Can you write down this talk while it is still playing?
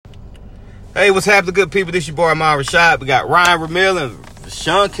Hey, what's happening, good people? This your boy, Amar Rashad. We got Ryan Ramil and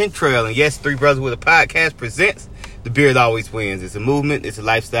Sean Kentrell. And yes, Three Brothers with a Podcast presents The Beard Always Wins. It's a movement, it's a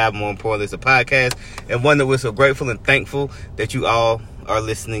lifestyle, more importantly, it's a podcast. And one that we're so grateful and thankful that you all are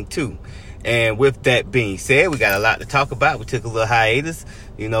listening to. And with that being said, we got a lot to talk about. We took a little hiatus,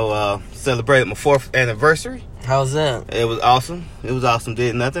 celebrated my 4th anniversary. How's that? It was awesome.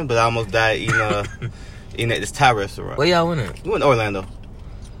 Did nothing, but I almost died eating at this Thai restaurant. Where y'all went at? We went to Orlando.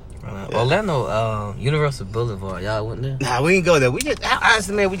 Orlando, Universal Boulevard. Y'all went there? Nah, we didn't go there. We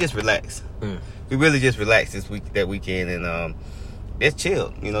just relaxed. We really just relaxed that weekend, and it's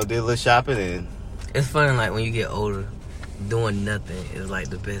chilled. Did a little shopping, and it's funny, like, when you get older, doing nothing is like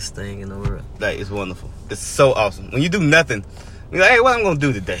the best thing in the world. Like, it's wonderful. It's so awesome. When you do nothing, you're like, hey, what I'm gonna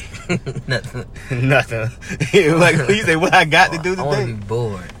do today? Nothing. Like, when you say, what I got to do today? I want to be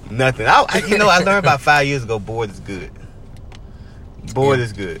bored. Nothing. I learned about 5 years ago, bored is good. Bored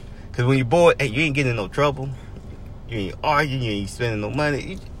is good. Because when you're bored, hey, you ain't getting in no trouble. You ain't arguing. You ain't spending no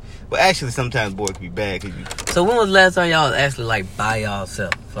money. Well, actually, sometimes bored can be bad. So when was the last time y'all was actually, like, by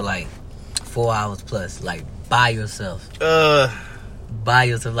yourself for, like, 4 hours plus? Like, by yourself? By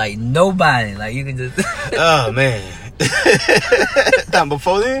yourself. Like, nobody. Like, you can just... Oh, man. Time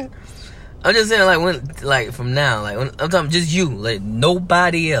before then? I'm just saying, like, when, like, from now. Like, when, I'm talking just you. Like,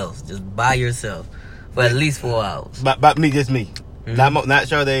 nobody else. Just by yourself. For at least 4 hours. By me, just me. Mm-hmm. Not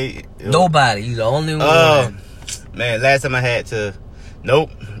sure they... Nobody. You the only one. Man, last time I had to... Nope.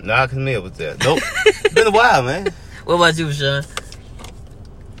 Nah, Camille was there. Nope. It's been a while, man. What about you, Sean?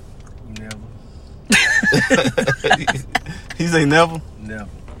 Never. He say never? Never.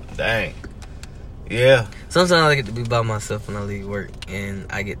 Dang. Yeah. Sometimes I get to be by myself when I leave work, and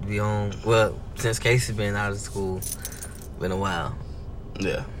I get to be home. Well, since Casey's been out of school, been a while.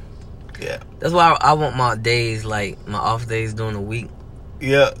 Yeah. Yeah. That's why I want my days, like, my off days during the week.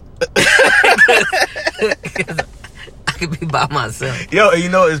 Yeah. I could be by myself. Yo,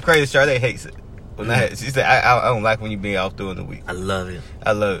 it's crazy. Sade hates it. She said, I don't like when you be off during the week. I love it.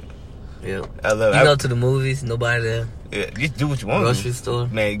 I love it. Yeah. I love it. You go to the movies, nobody there. Yeah, just do what you want. Grocery store.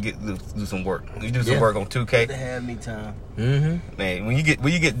 Man, do some work. You do some work on 2K. To have me time. Mm-hmm. Man, when you get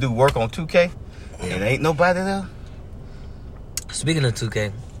to do work on 2K, and ain't nobody there. Speaking of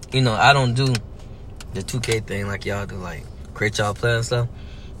 2K, I don't do the 2K thing like y'all do, like create y'all play and stuff.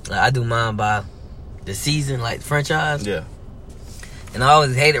 Like, I do mine by the season, like franchise. Yeah. And I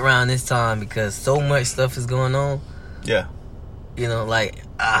always hate it around this time because so much stuff is going on. Yeah.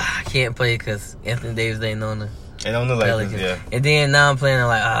 I can't play because Anthony Davis ain't on the Lakers, yeah. And then now I'm playing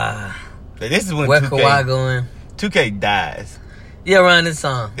like, this is when where 2K, Kawhi going? 2K dies. Yeah, around this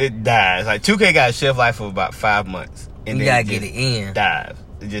time. It dies. Like, 2K got a shelf life for about 5 months. And you gotta get it in. Dies.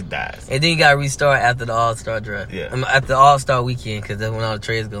 It just dies. And then you gotta restart after the All-Star draft. Yeah. After the All-Star weekend, because that's when all the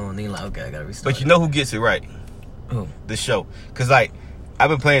trades go on. Then you're like, okay, I gotta restart. But you know who gets it right? Who? The show. Because, like,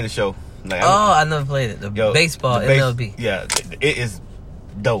 I've been playing the show. Like, I never played it. The baseball, MLB. Yeah, it is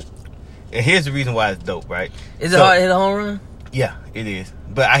dope. And here's the reason why it's dope, right? Is it hard to hit a home run? Yeah, it is.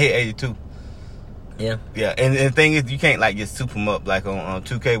 But I hit 82. Yeah. Yeah, and the thing is, you can't, like, just soup them up, like, on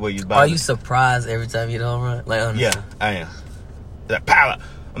 2K where you buy. Are you surprised every time you hit a home run? Like, honestly? Yeah, I am. Like, power.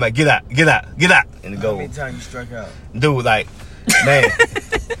 I'm like, get out. And it goes. How many times you struck out? Dude, like, man.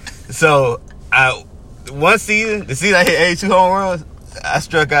 So, one season, the season I hit 82 home runs, I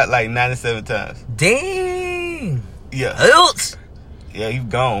struck out like 97 times. Dang. Yeah. Oops. Yeah, you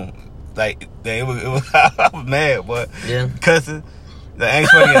gone. Like, it was I was mad, boy. Yeah. Cussing. Like, I ain't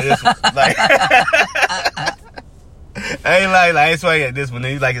swinging at this one. Like, I ain't swinging at this one.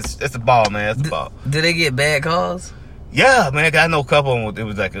 He's like, it's a ball, man. It's a ball. Did they get bad calls? Yeah, man. I know a couple of them.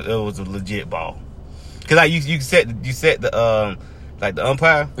 It was a legit ball. Cause like you set the like the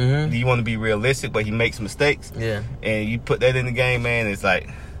umpire. Mm-hmm. You want to be realistic, but he makes mistakes. Yeah. And you put that in the game, man. It's like,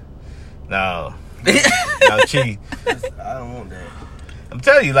 no, cheat. I don't want that. I'm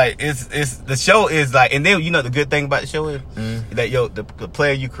telling you, like, it's the show is like, and then the good thing about the show is that the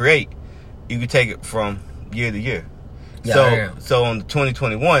player you create, you can take it from year to year. Yeah, so on the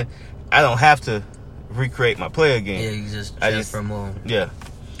 2021, I don't have to recreate my player again. Yeah, you just transfer them on. Yeah.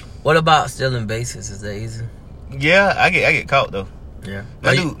 What about stealing bases? Is that easy? Yeah, I get caught though. Yeah.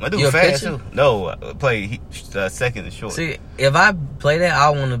 My dude fast too. No, I play second and short. See, if I play that, I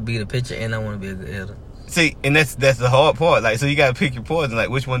want to be the pitcher and I want to be a good hitter. See, and that's the hard part. Like, so you gotta pick your poison. Like,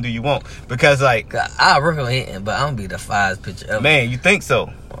 which one do you want? Because like, I work on hitting, but I'm gonna be the fast pitcher ever. Man, you think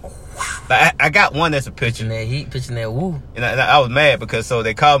so? Like, I got one that's a pitcher. Pitching that heat, pitching that woo. And I was mad because so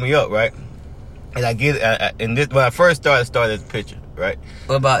they called me up, right? And I get and this when I first started as a pitcher, right?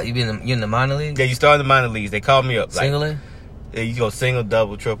 What about you? You in the minor league? Yeah, you start in the minor leagues. They called me up. Single like, A? Yeah, you go single,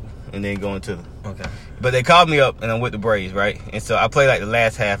 double, triple. and then go into the. Okay. But they called me up, and I'm with the Braves, right? And so I played like the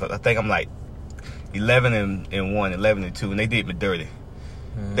last half. I think I'm like 11-1, 11-2, and they did me dirty.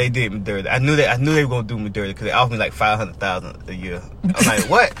 They did me dirty. I knew they were gonna do me dirty because they offered me like $500,000 a year. I'm like,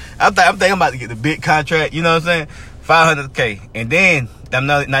 what? I'm thinking I'm about to get the big contract. You know what I'm saying? $500K, and then I'm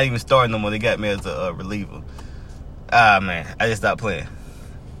not even starting no more. They got me as a reliever. Ah man, I just stopped playing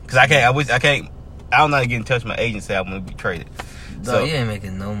because I can't. I don't know how to get in touch with my agent and say I want to be traded. So you ain't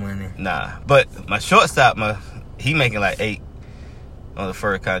making no money. Nah, but my shortstop, he making like 8 on the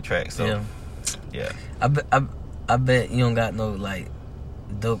first contract. So yeah. I bet you don't got no like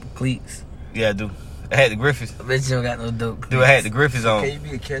dope cleats. Yeah, I do. I had the Griffiths. I bet you don't got no dope cleats. Dude, I had the Griffiths on. Can you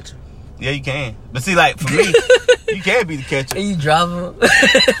be a catcher? Yeah, you can. But see, like, for me, you can be the catcher. And you drop them.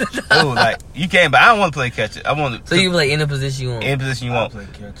 Dude, like, you can, but I don't want to play catcher. I want to. So you play any position you want? Any position you want. Play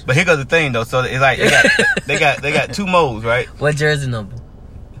catcher. But here goes the thing, though. So it's like, they got 2 modes, right? What jersey number?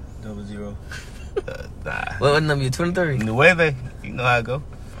 00. Nah. What number? You 23? Nueve. You know how I go.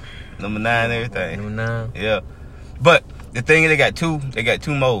 Number 9 and everything. Number 9. Yeah. But the thing is, they got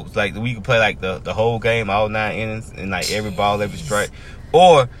two modes. Like, we can play, like, the whole game, all 9 innings, and, like, every ball, every strike.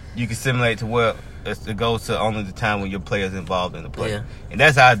 Or you can simulate to where it goes to only the time when your player's involved in the play. Yeah. And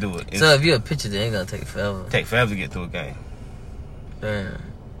that's how I do it. So if you're a pitcher, they ain't gonna take forever. Take forever to get through a game. Damn.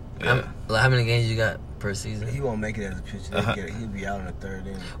 Yeah. How many games you got per season? He won't make it as a pitcher. He'll be out in the 3rd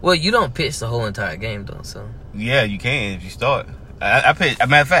inning. Well, you don't pitch the whole entire game though, so. Yeah, you can if you start. I pitch. As a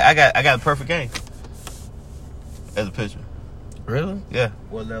matter of fact, I got a perfect game as a pitcher. Really? Yeah.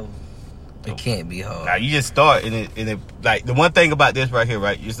 What level? It can't be hard. Now you just start and it like the one thing about this right here,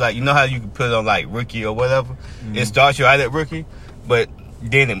 right? It's like, you know how you can put it on like rookie or whatever. Mm-hmm. It starts you out at rookie, but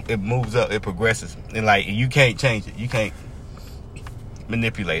then it moves up, it progresses, and like you can't change it, you can't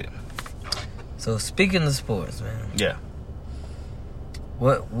manipulate it. So speaking of sports, man. Yeah.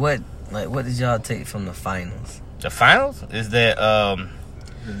 What did y'all take from the finals? The finals is that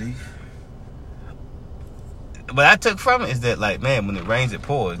Relief. what I took from it is that, like, man, when it rains, it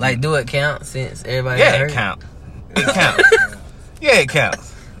pours. Like, do it count since everybody got Yeah, hurt? it counts. It counts. Yeah, it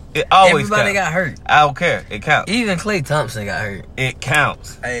counts. It always Everybody counts. got hurt. I don't care. It counts. Even Klay Thompson got hurt. It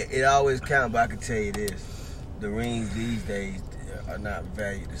counts. Hey, it always counts, but I can tell you this: the rings these days are not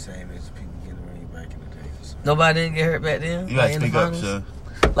valued the same as people getting the ring back in the day. So. Nobody didn't get hurt back then? You gotta like, in the speak up, finals? son.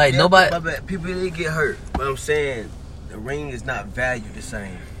 Like, Yeah, nobody... but people didn't get hurt. But I'm saying the ring is not valued the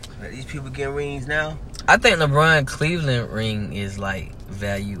same. Like, these people getting rings now. I think LeBron Cleveland ring is, like,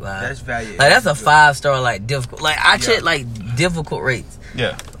 value high. That's valued. Like, that's a 5-star, like, difficult. Like, I check, like, difficult rates.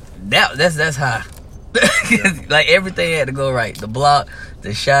 Yeah. That's high. Like, everything had to go right. The block,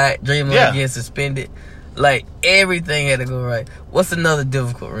 the shot, Draymond getting suspended. Like, everything had to go right. What's another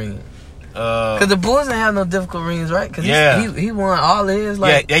difficult ring? Because the Bulls didn't have no difficult rings, right? Because he won all of his.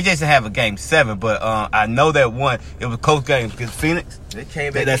 Like, yeah, they just didn't have a game 7, but I know that one. It was a close game because Phoenix. They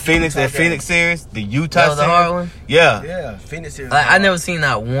came back. That Phoenix series, the Utah that was a series. hard one? Yeah. Yeah, Phoenix series. Like, I never seen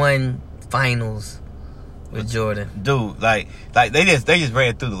that one finals with Jordan. Dude, like they just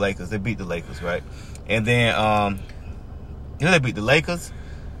ran through the Lakers. They beat the Lakers, right? And then they beat the Lakers.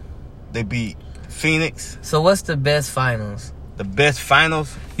 They beat Phoenix. So what's the best finals? The best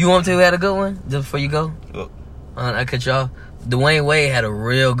finals. You want to had a good one just before you go? Well, I cut you off. Dwayne Wade had a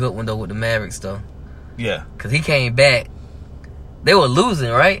real good one though with the Mavericks though. Yeah. Cause he came back. They were losing,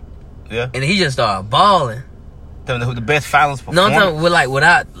 right? Yeah. And he just started balling. Tell me who the best finals performance. No, I'm talking with, like,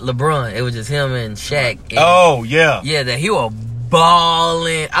 without LeBron. It was just him and Shaq. And, oh yeah. Yeah, that he was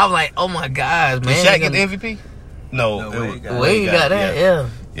balling. I was like, oh my God, man. Did Shaq get the MVP? No, Wade got that. Yeah.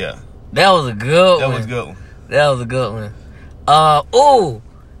 Yeah. That was a good one. That was a good one. That was a good one. I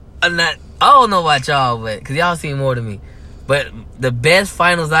don't know about y'all, but because y'all seen more than me. But the best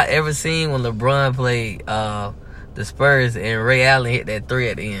finals I ever seen when LeBron played the Spurs and Ray Allen hit that 3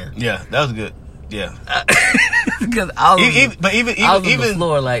 at the end. Yeah, that was good. Yeah. Because I was on the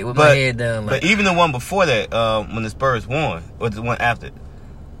floor like with my head down. Like, but even the one before that, when the Spurs won, or the one after,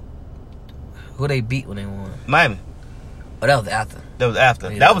 who they beat when they won? Miami. Oh, that was after. That was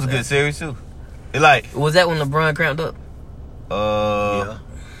after. Yeah, that was a good series too. It like was that when LeBron cramped up?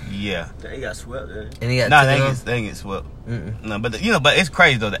 Yeah. They got swept. And he got they ain't get swept. Mm-mm. No, but but it's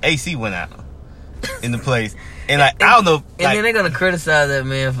crazy though. The AC went out in the place, and like I don't know. And then they're gonna criticize that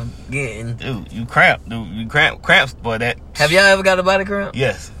man for getting. Dude, you cramps, boy. That. Have y'all ever got a body cramp?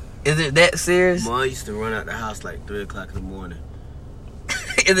 Yes. Is it that serious? Mom used to run out the house like 3:00 in the morning.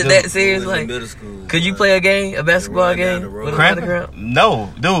 Is it that serious? Like middle school. Could you play a basketball game with a body cramp?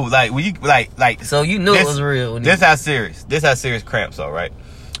 No, dude. Like when you like. So you knew it was real. This how serious cramps are, right?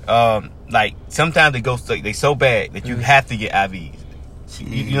 Like sometimes they so bad that you have to get IVs.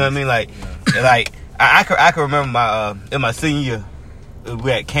 You know what I mean? Like, like I can remember my in my senior year,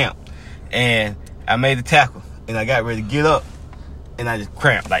 we at camp, and I made the tackle, and I got ready to get up, and I just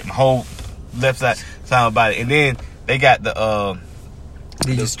cramped like my whole left side of my body, and then they got the.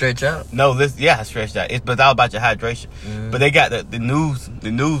 Did you stretch out? No, I stretched out. But it's all about your hydration. But they got the news.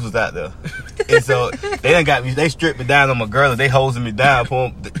 The news was out there, and so they done got me. They stripped me down on my girl. They hosing me down.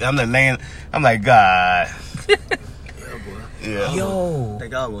 I'm like laying. I'm like, God. Yeah, boy. Yeah. Yo. I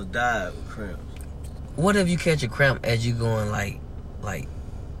think I almost died with cramps. What if you catch a cramp as you going like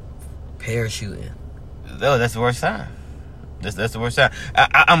parachuting? No, that's the worst time. That's the worst time.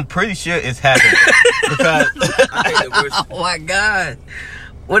 I'm pretty sure it's happening because I think the worst Oh my God!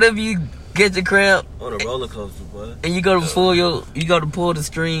 What if you get your cramp on a roller coaster, boy. and you go to pull the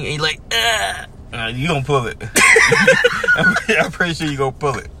string and you like you gonna pull it. I'm pretty sure you gonna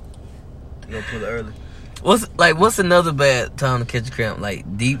pull it. You gonna pull it early? What's another bad time to catch a cramp? Like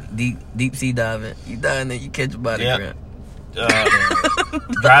deep sea diving. You dive and then you catch a body cramp.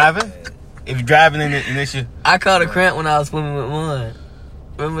 Driving. If you're driving in this shit. I caught a cramp when I was swimming with one.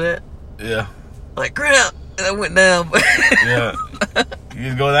 Remember that? Yeah. Like cramp, and I went down. Yeah. You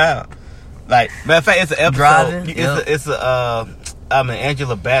just go down. Like, matter of fact, it's an episode. Driving, It's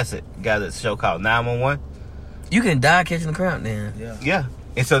Angela Bassett got a show called 911. You can die catching a cramp then. Yeah. Yeah.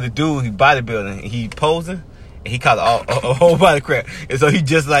 And so the dude, he bodybuilding, he posing, and he caught a whole body cramp. And so he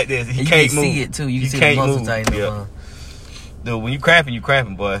just like this. He You can't can move. see it too. You can see can't the muscle move. tighten Yeah. up. Dude, when you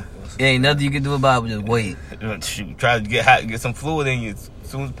cramping, boy. There ain't nothing you can do about it. Just wait. Shoot, try to get some fluid in you as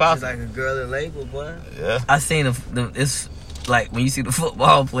soon as It's possible. like a girl in labor, boy. Yeah. I seen it's like when you see the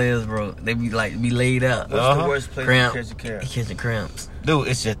football players, bro. They be laid out. What's the worst place Cramp. to catch a cramp? Catching cramps. Dude,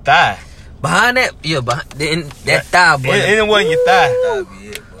 it's your thigh. Behind that, that thigh, boy. Anywhere in your thigh. That'd be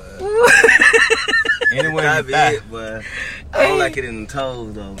it, boy. Anywhere in That'd your be thigh. it, boy. I don't like it in the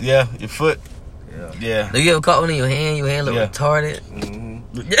toes, though. Yeah, your foot. Yeah. Yeah. Do you ever caught one in your hand? Your hand look Yeah. retarded. Mm-hmm.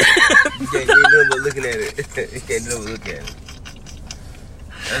 You can't do nothing but looking at it. You can't do nothing but look at it.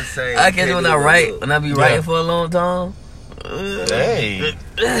 That's the same. I catch it when I write. When I be Yeah. writing for a long time. Hey.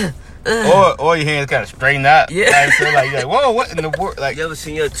 Or your hands kind of straighten out. Yeah. Like, so like, you're like, whoa, what in the world? Like, You ever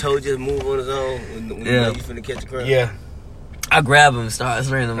seen your toe just move on its own when you Yeah. know you finna catch a cramp? yeah. I grab them and start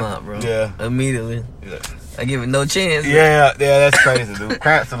straightening them out, bro. Yeah. Immediately. Yeah. I give it no chance. Yeah, that's crazy, dude.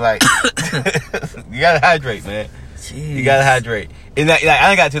 Cramps are like, you gotta hydrate, man. Jeez. You gotta hydrate. And like I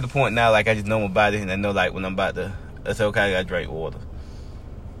done got to the point now, like I just know my body, and I know like when I'm about to, I say, okay, I gotta drink water.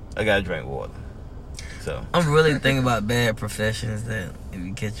 I gotta drink water. So I'm really thinking about bad professions that if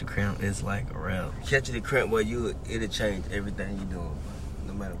you catch a cramp, it's like a wrap. Catching the cramp, boy, it'll change everything you doing,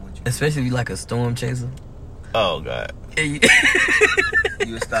 no matter what you do. Especially if you like a storm chaser. oh god,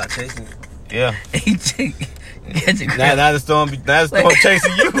 You'll start chasing. yeah. You catch a cramp. Now the storm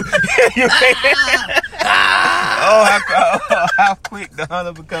chasing you. You can't- how quick the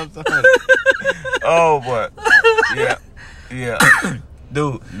hunter becomes the hunter. Oh boy, yeah,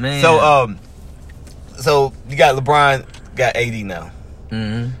 dude. Man. So you got LeBron, got AD now,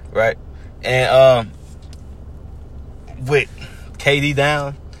 Mm-hmm. right? And with KD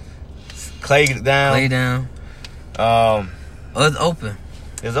down, Clay down, Lay down. oh, It's open.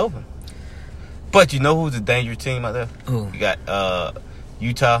 it's open. But you know who's a dangerous team out there? Who? You got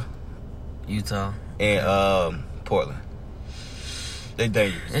Utah Utah. and Portland. They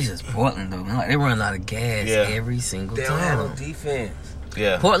dangerous. It's just Portland though, man. Like they run out of gas Yeah. every single They don't have no time. defense.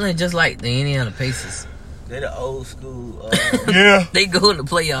 Yeah. Portland just like the Indiana Pacers. They the old school. Yeah. They go in the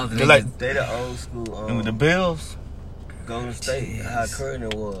playoffs. And They they like- just- They the old school. And the Bills. Golden State. Jeez. How Curtin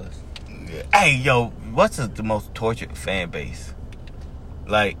was. Yeah. Hey, yo, what's the most tortured fan base?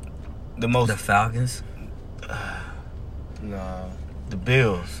 Like the most the Falcons, Nah, the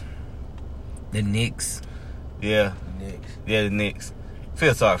Bills. the Knicks. Yeah. Knicks. Yeah, the Knicks.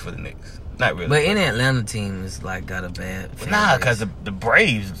 Feel sorry for the Knicks. Not really. But any Atlanta team is like got a bad. fan Nah, base. cause the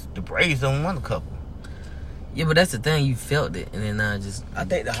Braves don't want a couple. Yeah, but that's the thing. You felt it, and then I just I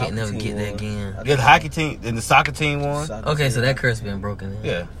think the can't hockey never team get that won. again. I Yeah, the hockey team and the soccer team won. Soccer Okay, team so that won. curse been broken. Then.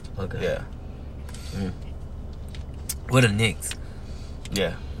 Yeah. Okay. Yeah. What the Knicks?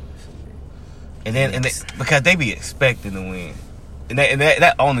 Yeah. And then because they be expecting to win, and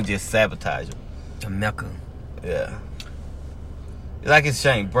that only just sabotage them. The Mecca. Yeah. Like it's a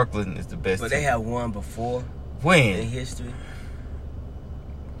shame Brooklyn is the best. But they team. have won before in when. history.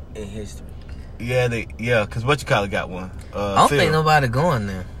 In history. Yeah, cause what you call it got one. I don't Phil. think nobody going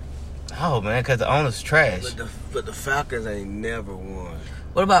there. Oh man, cause the owner's trash. But the Falcons ain't never won.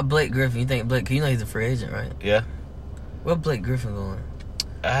 What about Blake Griffin? You think Blake? You know he's a free agent, right? Yeah. Where Blake Griffin going?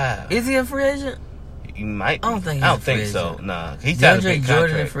 Ah. Is he a free agent? He might be. I don't think he's I don't a free think so. agent. Nah. He's got a big DeAndre Jordan a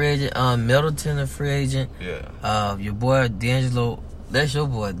contract. free agent. Middleton a free agent. Yeah. Your boy D'Angelo. That's your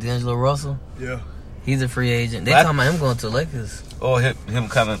boy D'Angelo Russell. Yeah. He's a free agent. They But talking about him going to Lakers. Or him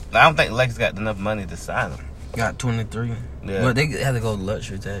coming. I don't think the Lakers got enough money to sign him. Got 23. Yeah. But they have to go to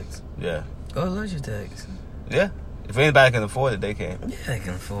luxury tax. Yeah. Go to luxury tax. Yeah. If anybody can afford it, they can. Yeah, they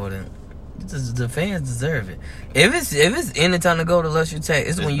can afford it. The fans deserve it. If it's any time to go to luxury tax,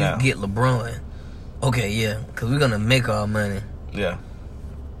 it's when you now. get LeBron. Okay, yeah, because we're gonna make our money. Yeah.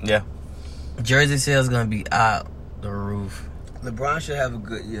 Yeah. Jersey sales gonna be out the roof. LeBron should have a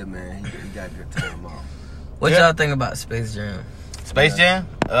good year, man. He got good time off. What Yeah. y'all think about Space Jam? Space Jam?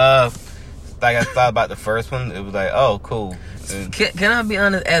 Like I thought about the first one. It was like, oh, cool. And Can I be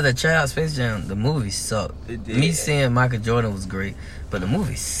honest? As a child, Space Jam, the movie sucked. It did. Me seeing Michael Jordan was great, but the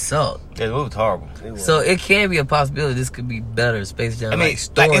movie sucked. yeah, it was horrible. It was. So it can be a possibility this could be better. Space Jam, I mean,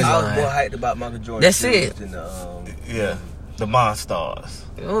 like like, it's- I was storyline. more hyped about Michael Jordan. That's series it. Than the, Yeah. The Monstars.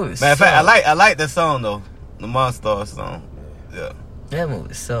 The movie Matter of fact, sucked. I like that song though. The Monstars song. Yeah. That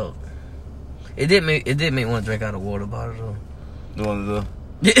movie sucked. It did make me want to drink out of water bottle though. You want to do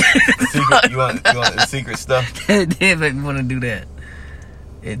It secret? you want the secret stuff? did make me want to do that.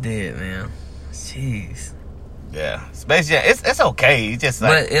 It did, man. Jeez. Yeah. Space Jam. It's okay. It's just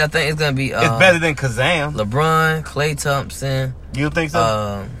like But I think it's gonna be it's better than Kazam. LeBron, Klay Thompson. You think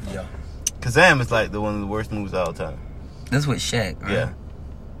so? yeah. Kazam is like one of the worst movies of all time. That's with Shaq. Right? Yeah.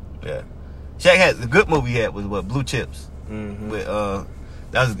 Yeah. Shaq had the good movie he had was what Blue Chips Mm-hmm. with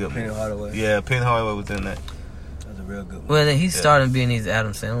that was a good Penny movie. Hardaway. Yeah, Penny Hardaway was in that. That was a real good one. Well, then he's starting being these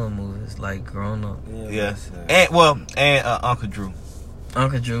Adam Sandler movies, like Grown Up. Yeah. that's, And Uncle Drew.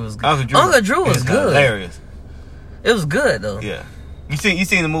 Uncle Drew was good. Uncle Drew was is good. hilarious. It was good though. Yeah. You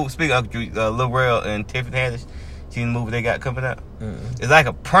seen the movie? Speaking of Uncle Drew, Lil Rel and Tiffany Haddish. Seen the movie they got coming out? Mm-mm. It's like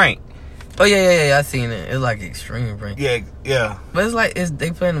a prank. Oh yeah. I seen it. It's like extreme prank. Yeah. But it's like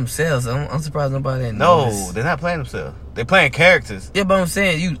they playing themselves. I'm surprised nobody didn't No, notice. they're not playing themselves. They're playing characters. Yeah, but I'm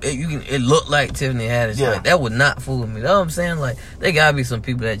saying you can. It looked like Tiffany Haddish. Yeah. Like, that would not fool me. You know what I'm saying? Like they gotta be some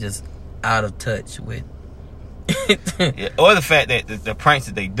people that just out of touch with. Yeah. Or the fact that the pranks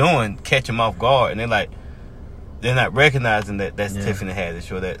that they doing catch them off guard, and they're not recognizing that that's Yeah. Tiffany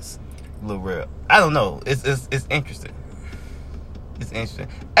Haddish or that's Lil Rel. I don't know. It's interesting. It's interesting.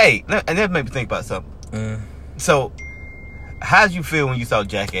 Hey, and that made me think about something. Mm. So, how did you feel when you saw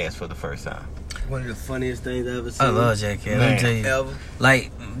Jackass for the first time? One of the funniest things I ever seen. I love Jackass. Let Man. me tell you. Ever.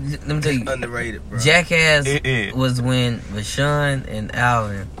 Like, let me tell you. Underrated, bro. Jackass It is. was when Vashawn and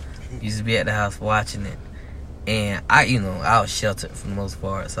Alvin used to be at the house watching it. And I was sheltered for the most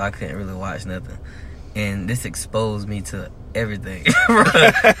part, so I couldn't really watch nothing. And this exposed me to everything.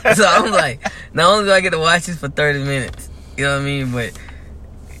 So I'm like, not only do I get to watch this for 30 minutes, you know what I mean? But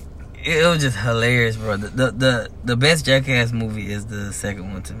it was just hilarious, bro. The best Jackass movie is the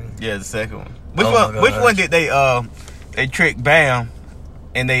second one to me. Yeah, the second one. Which Oh one? my Which gosh. one did they trick Bam,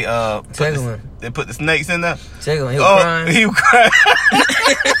 and they Second one. they put the snakes in there? Second one, he was crying. He was crying.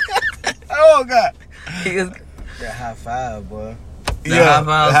 Oh God. He was- That high five, boy. The high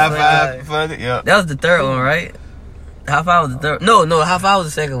five high was five, funny. Yeah, that was the third one, right? High five was the third. No, high five was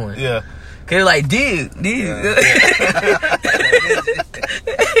the second one. yeah. Cause they're like, dude,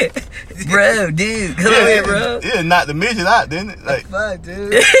 bro, dude, come here, bro. Yeah, knocked the midget out, didn't it? Like, Fuck,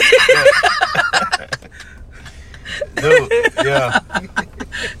 dude. dude, yeah.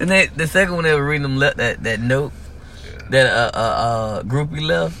 And then the second one, they were reading them that note that groupie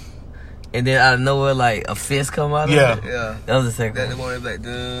left, and then out of nowhere, like a fist come out. Yeah. of it. Yeah. That was the second That the one. one that like,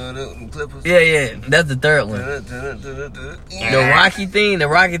 them Clippers. Yeah, that's the third one. The Rocky thing Yeah.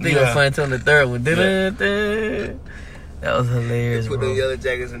 was funny too. On the third one, Yeah. Dun-dun-dun. That was hilarious, Put bro. them yellow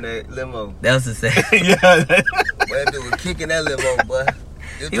jackets in that limo. That was the second. Yeah. Boy, that dude was kicking that limo, boy.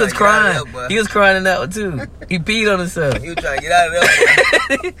 He was crying. He was crying in that one too. He peed on himself. He was trying to get out of there,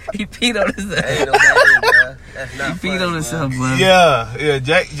 boy. He peed on himself. Ain't no man, boy. That's He not peed funny, on boy. himself, bro.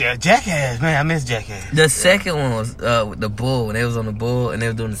 Yeah, Jackass, man. I miss Jackass. The second one was with the bull, when they was on the bull and they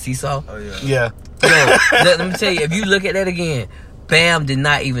were doing the seesaw. Oh, yeah. Yeah. Yo, let me tell you, if you look at that again, Bam did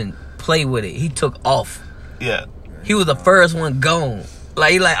not even play with it. He took off. Yeah. He was the first one gone.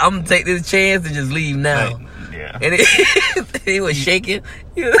 Like, I'm gonna take this chance and just leave now. Like, yeah. And he was shaking.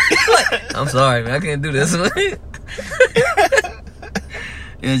 He was like, I'm sorry, man. I can't do this one.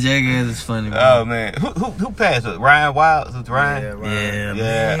 Yeah, Jackass is funny, bro. Oh man, who passed it? Ryan Wild? Was it Ryan? Yeah, right. Yeah,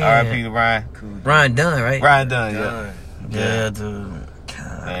 Yeah, man. R.I.P. to Ryan. Cool. Ryan Dunn, right? Ryan Dunn, yeah. Done. Yeah, dude.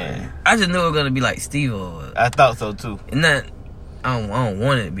 God, Man. I just knew it was gonna be like Steve or I thought so too. and not. I don't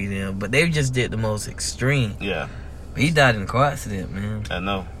want it to be them, but they just did the most extreme. Yeah, He died in a car accident, man. I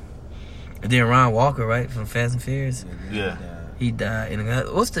know. And then Ron Walker, right, from Fast and Furious. Yeah. He died.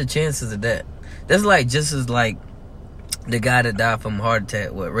 And what's the chances of that? That's like just as like the guy that died from a heart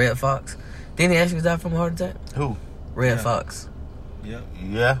attack. What, Red Fox? Didn't he actually die from a heart attack? Who? Red Fox. Yep.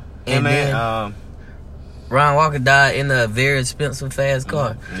 Yeah. And man, Ron Walker died in a very expensive fast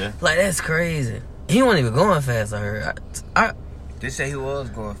car. Yeah. Like, that's crazy. He wasn't even going fast, I heard. They say he was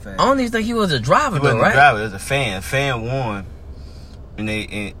going fast. I don't even think he was a driver, he wasn't though, right? a driver. It was a fan. A fan won. And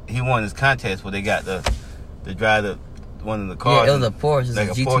he won this contest where they got the driver, one of the cars. Yeah, it was a Porsche. It's like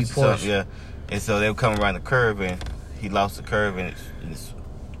a a GT Porsche. Yeah. And so they were coming around the curve, and he lost the curve, and it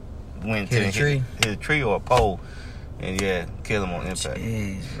went Hit a tree. Hit a tree or a pole. And yeah, kill him on impact.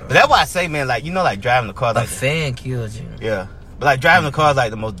 Jeez, bro. But that's why I say, man, like, you know, like driving the car, A like fan killed you. yeah, but like driving the car is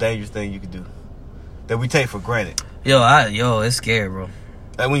like the most dangerous thing you could do that we take for granted. Yo, it's scary, bro.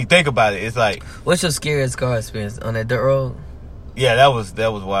 Like when you think about it, it's like, What's your scariest car experience on that dirt road? yeah, that was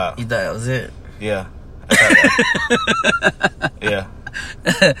wild. You thought that was it? Yeah, yeah.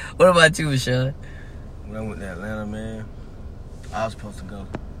 What about you, Rashawn? When I went to Atlanta, man, I was supposed to go.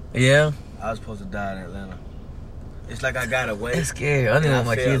 Yeah? I was supposed to die in Atlanta. It's like I got away. It's scary. I don't even And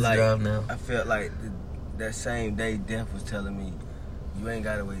want my felt kids like- to drive now. I felt like that same day death was telling me, you ain't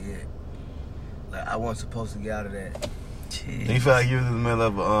got away yet. Like, I wasn't supposed to get out of that. Jeez. Do you feel like you was in the middle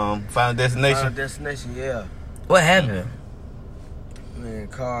of a Final Destination? Final destination, yeah. What happened? Man,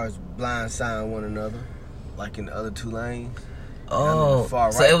 cars blindsiding one another, like in the other two lanes. Oh,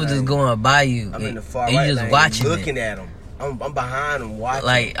 far so right it was just lane. going by you. I'm in the far and right you just lane, watching looking it. at them. I'm behind them, watching.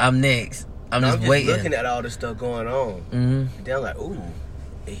 Like, I'm next. I'm No, just waiting. looking at all this stuff going on. Mm-hmm. And then I'm like, ooh.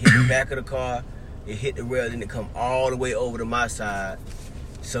 It hit the back of the car. It hit the rail. Then it come all the way over to my side.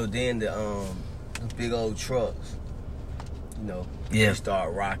 So then the big old trucks, you know, Yeah. they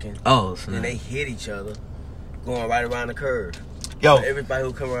start rocking. Oh, And then they hit each other, going right around the curve. Yo, So everybody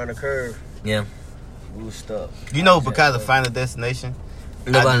who come around the curve, yeah. we was stuck. you know, because of Final Destination,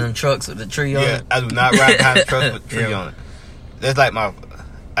 Nobody in them trucks with the tree on yeah, it. I do not ride behind the truck with a tree Yeah. on it. That's like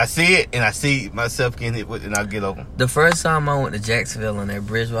I see it and I see myself getting hit with it, and I get over. The first time I went to Jacksonville on that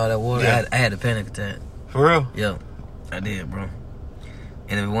bridge with all that water, Yeah. I had a panic attack. For real? Yo, I did, bro.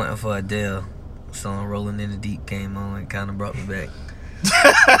 And if it wasn't for Adele, song Rolling in the Deep came on and kind of brought me back.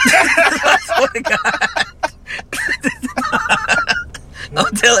 I swear to God.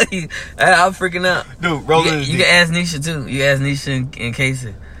 I'm telling you, I'm freaking out. Dude, rolling. You can ask Nisha too. You ask Nisha and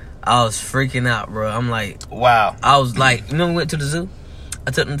Casey. I was freaking out, bro. I'm like, Wow. I was like, you know, we went to the zoo.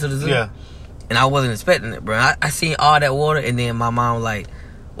 I took them to the zoo. Yeah. And I wasn't expecting it, bro. I seen all that water, and then my mom was like,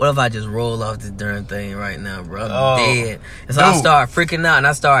 what if I just roll off this darn thing right now, bro? I'm dead. And so I started freaking out, and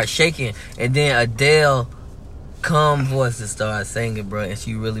I started shaking. And then Adele, calm voices started singing, bro. And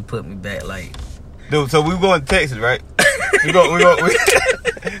she really put me back, like. Dude, so we going to Texas, right? we going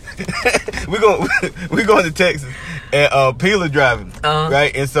to Texas, and Peeler driving,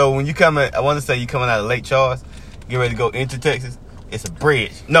 right? And so when you coming, I want to say you coming out of Lake Charles, get ready to go into Texas. It's a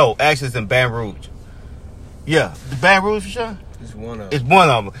bridge. No, actually, it's in Baton Rouge. Yeah, the Baton Rouge for sure. It's one of them. It's one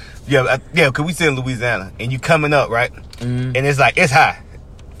of them. Yeah, because we sit in Louisiana, and you coming up, right? Mm-hmm. And it's like it's high.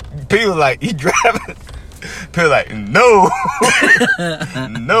 Peeler like he driving. Peeler like no,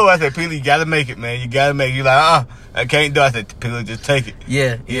 no. I said Peeler, you gotta make it, man. You gotta make it. You like, I can't do it. I said Peeler, just take it.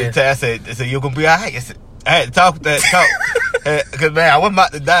 Yeah. I said you're gonna be all right. I had to talk with that because man, I wasn't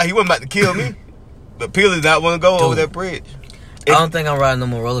about to die. He wasn't about to kill me. But Peeler did not want to go over that bridge. I don't think I'm riding no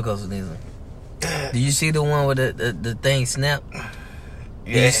more roller coasters neither. Did you see the one where the thing snapped? Yeah.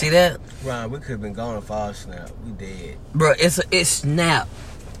 Did you see that? Ron, we could have been gone if I snap. We dead. Bro, it snapped.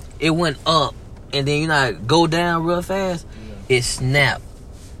 It went up, and then go down real fast. Yeah. It snapped.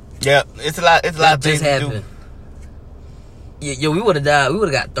 Yeah, it's a lot. It's a lot of things just to happened. Yo, we would have died. We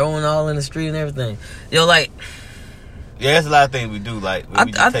would have got thrown all in the street and everything. Yo, like. Yeah, there's a lot of things we do. Like, I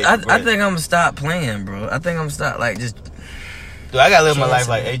think I'm gonna stop playing, bro. I think I'm gonna stop just. Dude, I gotta live my life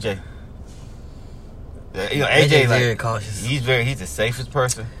like AJ. You know, AJ like very cautious. He's the safest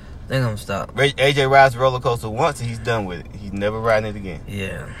person. I think I'm gonna stop. AJ rides the roller coaster once and he's done with it. He's never riding it again.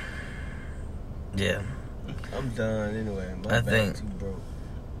 Yeah. Yeah. I'm done anyway. My back too broke.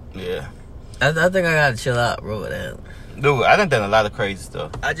 Yeah. I think I gotta chill out, bro, with that. Dude, I done done a lot of crazy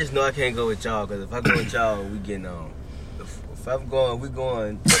stuff. I just know I can't go with y'all because if I go with y'all, we getting on. If I'm going, we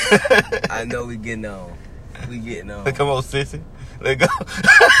going. I know we getting on. We getting on. Come on, sissy. Let go.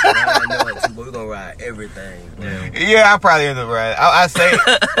 I know it too, but we gonna ride everything. Bro. Yeah, I probably end up riding. I say,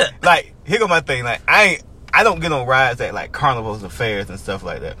 like, here go my thing. Like, I don't get on rides at like carnivals and fairs and stuff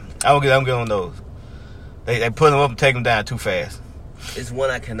like that. I don't get on those. They put them up and take them down too fast. It's one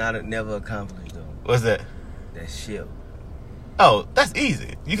I never accomplish though. What's that? That ship. Oh, that's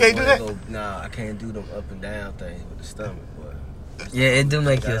easy. You can't do that? Nah, I can't do them up and down things with the stomach, boy. Yeah, it do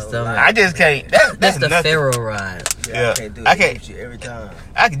make your stomach. I just can't. That's the nothing. Pharaoh ride. Yeah, I can't do it. I can't. Every time.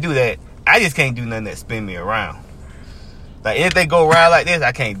 I can do that. I just can't do nothing that spin me around. Like, if they go around like this,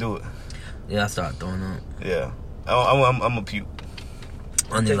 I can't do it. Yeah, I start throwing up. Yeah. I'm a puke.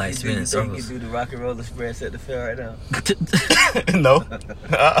 I need like spinning circles. circles. You do the rock and roll express at the fair right now? No.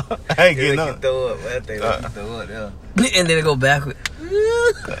 I ain't getting nothing. up. Throw up. I think you throw up, yeah. And then it go backward.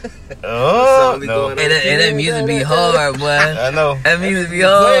 Oh, no. And that music be hard, boy. I know. That music be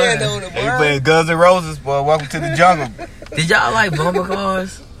hard. Hey, you playing Guns N' Roses, boy. Welcome to the jungle. Did y'all like bumper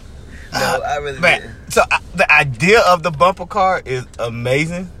cars? No, I really Man, didn't. so the idea of the bumper car is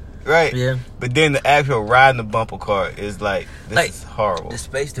amazing, right? Yeah. But then the actual riding the bumper car is like, this Like, is horrible. The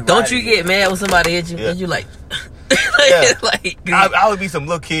space to Don't ride you it. get mad when somebody hit you? Yeah. And you like, Yeah. like, I would be some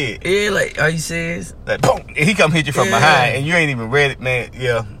little kid. yeah, like, are you serious? Like, boom, and he come hit you from Yeah. behind, and you ain't even ready, man.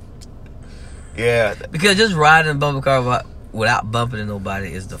 Yeah. Yeah. Because just riding a bumper car without bumping into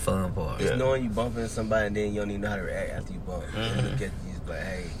nobody is the fun part. Just Yeah. knowing you bumping into somebody and then you don't even know how to react after you bump. Mhm. Look at you, just like,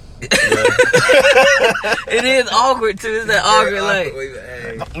 hey. It is awkward too. It's that awkward, like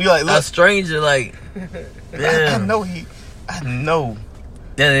Hey. You like, a look, stranger, like I damn. know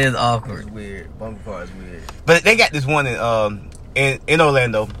That is It's awkward. weird. Bumper car is weird. But they got this one in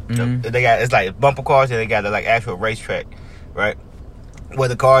Orlando. Mhm. They got, it's like bumper cars, and they got a like actual racetrack, right? Where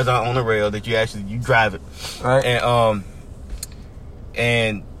the cars are on the rail that you drive it, Right.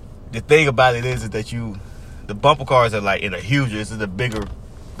 and the thing about it is that the bumper cars are like in a huge, this is a bigger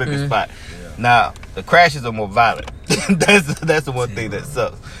Mhm. spot. Yeah. Now the crashes are more violent. that's the one thing that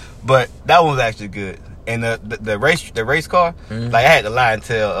sucks. But that one was actually good. And the race car, Mhm. like I had to lie and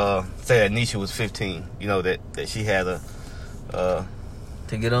tell say that Nisha was 15. You know that she had a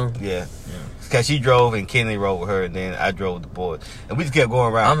To get on. yeah. Cause she drove and Kenny rode with her, and then I drove with the boys, and we just kept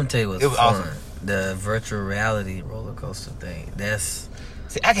going around. I'm gonna tell you what's It was fun. awesome. The virtual reality roller coaster thing. That's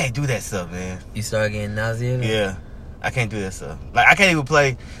See, I can't do that stuff, man. you start getting nauseated. Yeah, I can't do that stuff. Like I can't even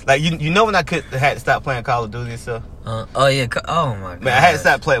play. Like you know when I had to stop playing Call of Duty and stuff. Oh yeah. Oh my god. Man, I had to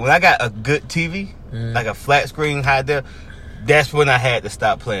stop playing. When I got a good TV, Mhm. like a flat screen high def, that's when I had to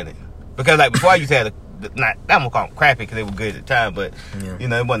stop playing it. Because like before I used to have I'm gonna call them crappy because they were good at the time, but Yeah. you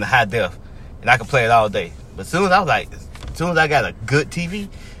know it wasn't a high def, and I could play it all day. But as soon as I got a good TV,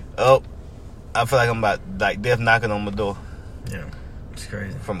 oh, I feel like I'm about like death knocking on my door Yeah. It's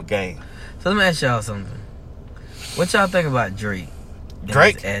crazy. from a game. So let me ask y'all something. What y'all think about Drake? and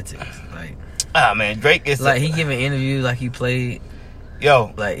Drake? his antics. Like Ah man, Drake is he giving interviews like he played,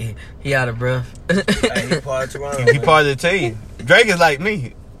 yo. like he out of breath. Hey, he part of Toronto. He part of the team. Drake is like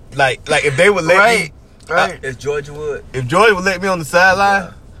me. Like if they would let me, Right. It's Georgia Wood. if Jordan would let me on the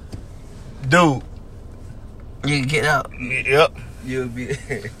sideline, dude. You can get out. Yep. You'll be.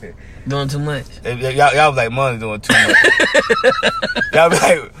 Doing too much. Y'all be like, money doing too much. Y'all be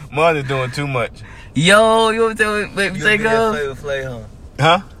like, money doing too much. Yo, you want to tell me? Make me You'll think be that of Flavor Flay, huh?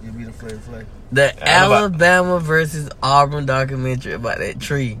 Huh? You'll be the Flavor Flay. the I know about- Alabama versus Auburn documentary about that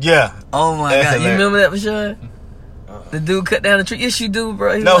tree. Yeah. Oh my That's god, you hilarious. remember that for sure? The dude cut down the tree. Yes, you do,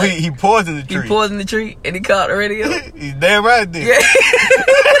 bro. No, like, he poisoned the he tree. poisoned the tree and he caught the radio. He's damn right there. Yeah.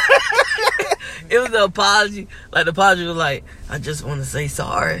 It was an apology. Like the apology was like, I just want to say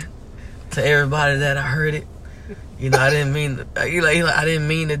sorry to everybody that I heard it. You know, I didn't mean to, he like I didn't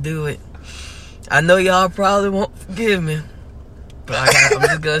mean to do it. I know y'all probably won't forgive me, but I'm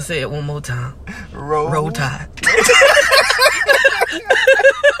just gonna say it one more time. Roll Tide.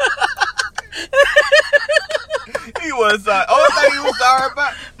 He was sorry. Only thing he was sorry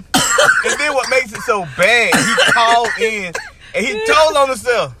about. And then what makes it so bad, he called in and he told on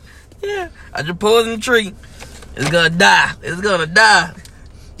himself. Yeah, I just poisoned the tree. It's gonna die. It's gonna die.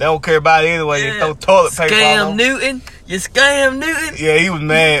 They don't care about it anyway. Yeah. They throw toilet paper all Scam over. Newton. You scam Newton. Yeah, he was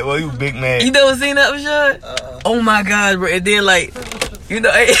mad. Well, he was big mad. You never seen that, Rashad? Oh my God, bro. And then like, you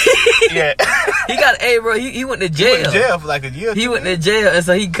know, Yeah. he got, hey, bro, he went to He jail. went to jail for like a year. He went to jail, and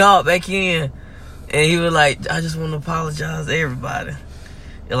so he called back in, and he was like, I just want to apologize to everybody.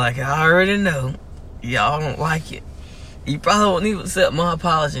 You're like, I already know. Y'all don't like it. You probably won't even accept my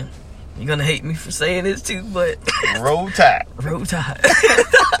apology. You're gonna hate me for saying this too, but Roll Tide. Roll Tide.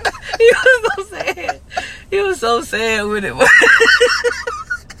 He was so sad. He was so sad with it.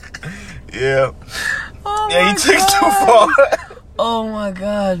 Yeah. Oh Yeah, my he took it too God. far. Oh my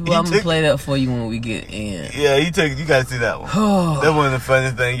gosh. Well, He I'm gonna took- play that for you when we get in. Yeah, you gotta see that one. Oh, That one of the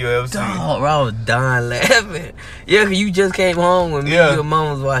funniest things you ever seen. dog, bro, I was dying laughing. Yeah, cause you just came home when me Yeah. and your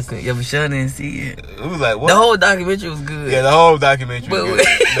mom was watching it. Yeah, but Sean didn't see it. It was like, what? The whole documentary was good. Yeah, the whole documentary. But- was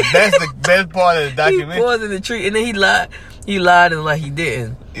good. That's the best part of the He documentary. poisoned the tree, and then he lied. He lied and like he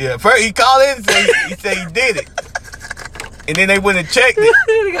didn't. Yeah, first he called in and he said he did it. And then they went and checked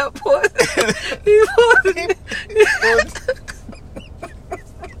it. He got poisoned. He poisoned it.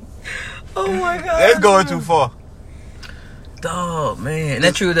 Oh my God. That's going too far. Dog, man.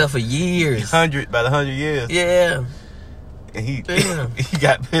 That tree was there for years. About 100 years. Yeah. And he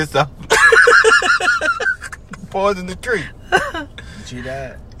got pissed off. Poisoned the tree. The tree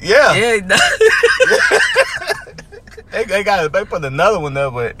died? Yeah. Yeah, he died. They put another one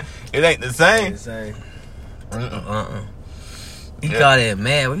there, but it ain't the same. Ain't the same. He caught it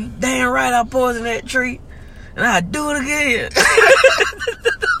mad. Well, you damn right I poisoned that tree. And I do it again.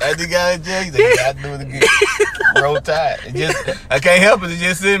 As he got in jail, he said, you gotta do it again. Roll Tide. I can't help it, it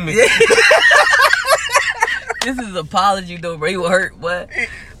just sent me. This is apology though, bro. He was hurt, but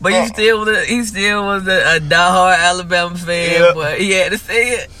he still was a diehard Alabama fan, Yep. but he had to say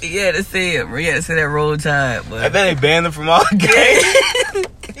it. He had to say it, bro. He had to say that Roll Tide, but I bet they banned him from all games.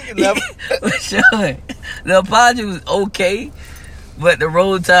 He can never. Sure. The apology was okay, but the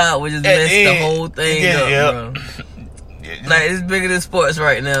Roll Tide would just mess the whole thing up, bro. Yeah, Like, it's bigger than sports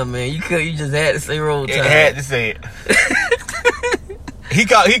right now, man. You just had to say Roll Tide. It had to say it. He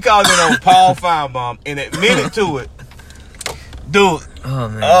called it on Paul Feinbaum and admitted to it. Dude. Oh,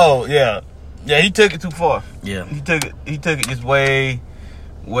 man. Oh, yeah. Yeah, he took it too far. Yeah. He took it just way,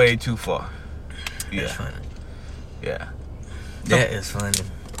 way too far. Yeah. That's funny. Yeah. That is funny.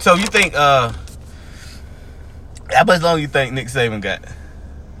 So you think how much longer you think Nick Saban got?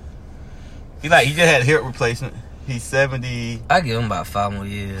 He just had a hip replacement. He's 75. I give him about 5 more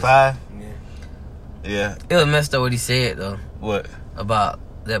years. Yeah. It was messed up what he said though. What? About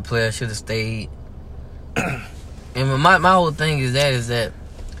that player should have stayed. And my whole thing is that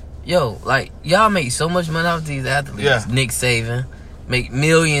yo, like, y'all make so much money off these athletes. Yeah. Nick Saban make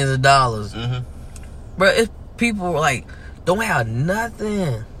millions of dollars. Mm-hmm. Bro, if people like don't have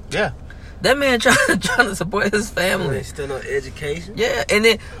nothing. Yeah. That man trying to support his family. Still no education. Yeah, and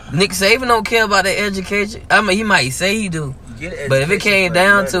then Nick Saban don't care about their education. I mean, he might say he do, but if it came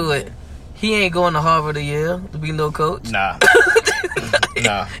down to it, he ain't going to Harvard a year to be no coach. Nah.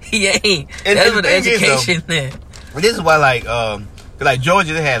 Nah. He ain't. And That's the what the thing is, education there. This is why, like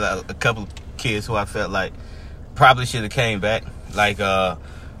Georgia, they had a couple of kids who I felt like probably should have came back. Like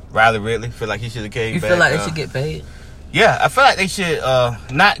Riley Ridley, feel like he should have came back. You feel like they should get paid? Yeah, I feel like they should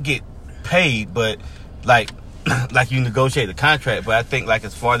not get paid, but like you negotiate the contract. But I think like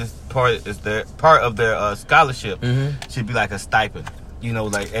as far as part of their scholarship should be like a stipend. You know,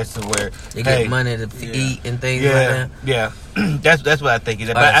 like as to where they get money to eat and things like that. Yeah, that's what I think.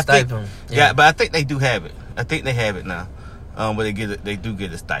 But I think, but I think they do have it. I think they have it now. Where they do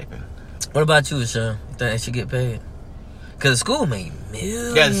get a stipend. What about you, Sean? You think they should get paid? Cause the school made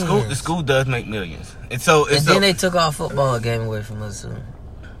millions. Yeah, the school does make millions, and then they took our football game away from us too.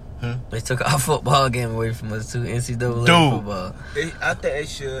 They took our football game away from us too. NCAA football. I think they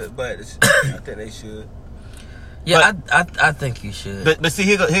should, but I think they should. Yeah, I think you should. But see,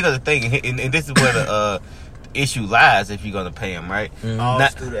 here goes the thing, and this is where the issue lies. If you're gonna pay them, right? All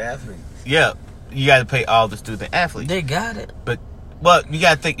student athletes. Yeah, you got to pay all the student athletes. They got it. But you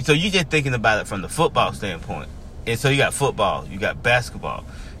got to think. So you're just thinking about it from the football standpoint, and so you got football, you got basketball,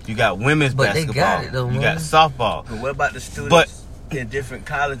 you got women's basketball, they got it, though, you man. got softball. But what about the students in different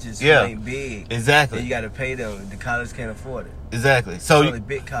colleges who ain't big? Exactly. And you got to pay them. The college can't afford it. Exactly. So only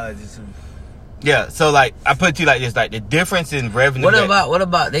big colleges who. Yeah, so like I put it to you like this, like the difference in revenue. What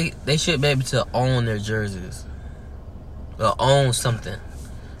about they should be able to own their jerseys or own something?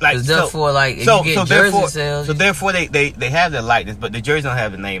 Like therefore, like if you get jersey sales, so therefore they have their likeness, but the jersey don't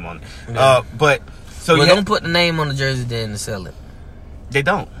have the name on it. Yeah. But so you don't put the name on the jersey then to sell it. They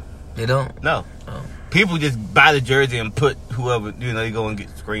don't. They don't. No. Oh. People just buy the jersey and put whoever they go and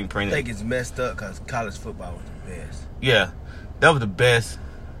get screen printed. I think it's messed up because college football was the best. Yeah, that was the best.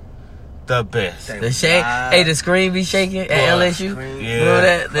 The best. The shake. Hey, the screen be shaking at LSU. Yeah. Remember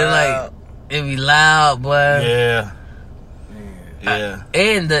that? They're like, it be loud, boy. Yeah. Yeah.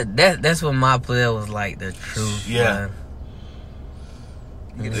 And that's what my player was like, the truth. Yeah.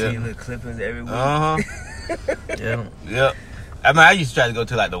 You can see little clippings every week. Yeah. Yep. I mean, I used to try to go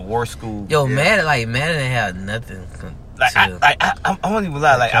to like the worst school. Yo, Madden didn't have nothing. Like I won't even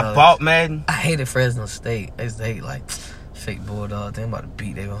lie. Like I bought Madden. I hated Fresno State. I used to hate like fake Bulldogs. They about to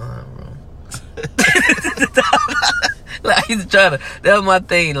beat their behind, bro. Like I used to try to. That was my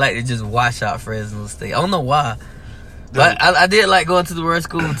thing. Like to just wash out Fresno State. I don't know why, but I did like going to the worst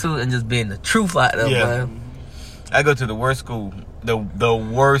school too and just being the truth out there. Yeah. Man. I go to the worst school. The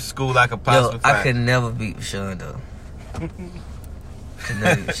worst school I could possibly find. I could never beat Sean though.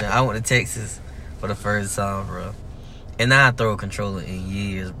 I went to Texas for the first time, bro. And I throw a controller in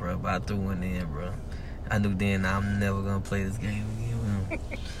years, bro. But I threw one in, bro. I knew then I'm never gonna play this game again.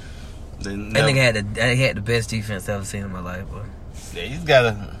 That nigga had the best defense I've ever seen in my life, bro. Yeah, you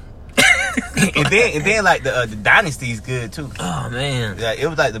gotta. and then like the Dynasty's good too. Oh man, yeah, it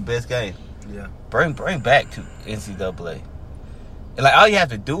was like the best game. Yeah, bring back to NCAA. And like all you have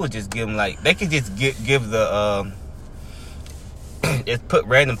to do is just give them like they can just give the just put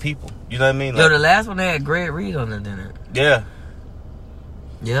random people. You know what I mean? Like, yo, the last one had Greg Reed on it, didn't it? Yeah.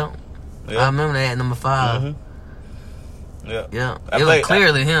 Yep. I remember that at number 5. Mm-hmm. Yeah. Yeah. It was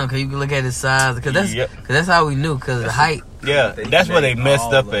clearly him because you can look at his size. Because that's how we knew because of the height. Yeah. That's where they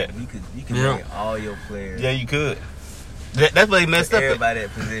messed up at. You can name all your players. Yeah, you could. That's where they messed up everybody at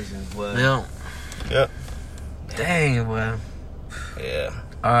positions. Well. Yeah. Yep. Dang, boy. Yeah.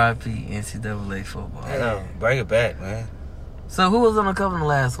 R.I.P. NCAA football. I know. Bring it back, man. So who was on the cover in the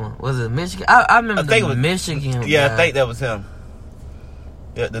last one? Was it Michigan? I remember it was Michigan. Yeah, guy. I think that was him.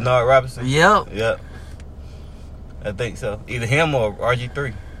 Yeah, Denard Robinson. Yep. Yep. I think so. Either him or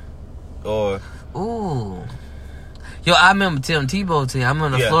RG3. Or ooh. Yo, I remember Tim Tebow's team. I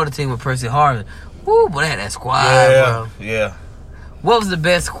remember the Florida team with Percy Harvin. Woo, boy, they had that squad, bro. Yeah. What was the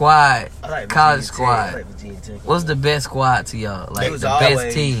best squad? Like college squad. Like What's the best squad to y'all? Like the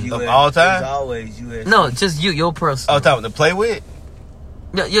best team of all time? It was always USC. No, just your personal. Oh, talking to play with?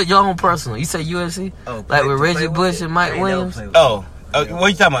 Your own personal. You say UFC? Oh, like with Reggie Bush and Mike Williams? Oh. What are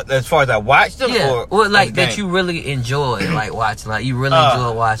you talking about? As far as I watched them? Yeah. Or well, like that you really enjoy like watching. Like you really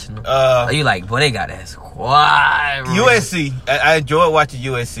enjoy watching them. Like, you like, boy, they got that squad. USC. I enjoyed watching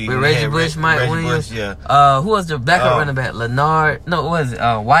USC. With Reggie Bush, Mike Williams. Bush, yeah. Who was the backup running back? Leonard. No, what was it?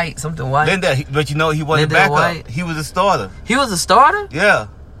 White. Something White. Lindell, but you know he wasn't backup. White. He was a starter. He was a starter? Yeah.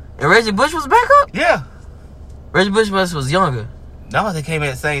 And Reggie Bush was backup? Yeah. Reggie Bush was younger. No, they came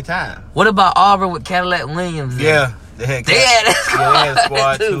at the same time. What about Auburn with Cadillac Williams? Yeah. They had a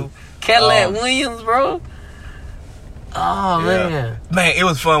squad too. Cadillac Williams, bro. Oh, man. Man, it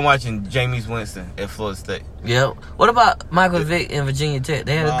was fun watching Jameis Winston at Florida State. Yep. What about Michael Vick and Virginia Tech?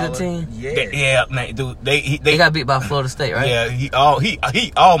 They had a good team? Yeah, man, dude. They got beat by Florida State, right? Yeah,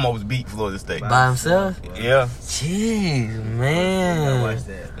 he almost beat Florida State. By himself? Yeah. Jeez, man. I watched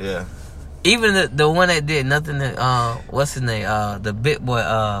that. Yeah. Even the one that did nothing, what's his name? The big boy,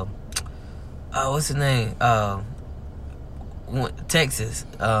 what's his name? Texas,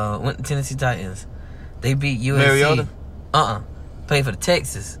 went to Tennessee Titans. They beat USC. Mariota? Played for the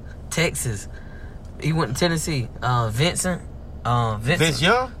Texas. He went to Tennessee. Vince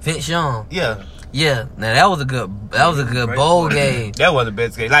Young? Vince Young. Yeah. Yeah. Now that was a good bowl game. That was the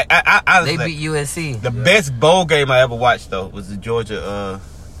best game. Like I they beat USC. The best bowl game I ever watched though was the Georgia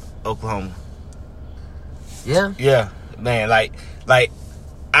Oklahoma. Yeah? Yeah. Man, like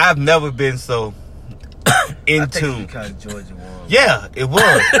I've never been so into Georgia won. Yeah, it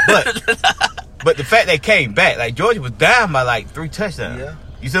was. But the fact they came back, like Georgia was down by like 3 touchdowns. Yeah.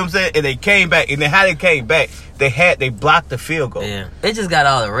 You see what I'm saying? And they came back, and then how they came back, they blocked the field goal. Yeah. They just got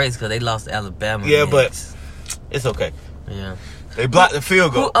all the race because they lost to Alabama. Yeah, but it's okay. Yeah. They blocked the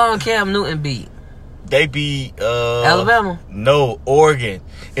field goal. Who Cam Newton beat? They beat Alabama? No, Oregon.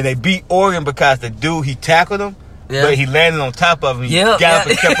 And they beat Oregon because the dude, he tackled him, but he landed on top of him. He got up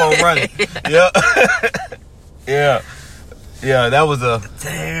and kept on running. Yeah. Yeah, that was a...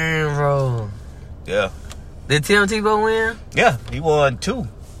 Damn, bro. Yeah. Did Tim Tebow win? Yeah, he won 2.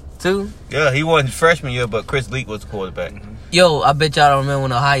 2? Yeah, he won his freshman year, but Chris Leak was the quarterback. Mm-hmm. Yo, I bet y'all don't remember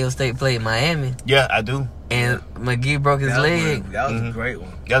when Ohio State played Miami. Yeah, I do. And McGee broke his leg. That was a great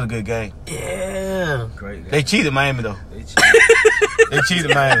one. That was a good game. Yeah. Great game. They cheated Miami, though. They They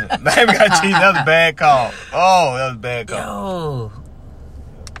cheated Miami. Miami got cheated. That was a bad call. Oh, that was a bad call. Yo.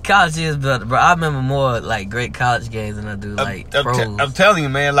 College is better, bro. I remember more like great college games than I do like pros. I'm telling you,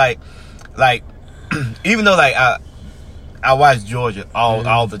 man. Like, even though like I watch Georgia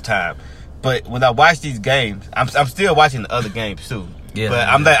all the time, but when I watch these games, I'm still watching the other games too. Yeah. But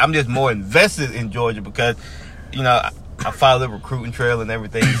I'm just more invested in Georgia because, you know, I follow the recruiting trail and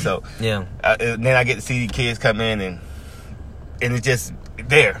everything. So yeah. And then I get to see the kids come in and it's just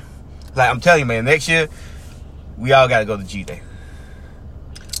there. Like I'm telling you, man. Next year we all got to go to G-Day.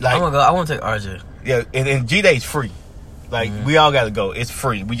 Like, I'm gonna go. I want to take RJ. Yeah, and G-Day's free. Like, we all got to go. It's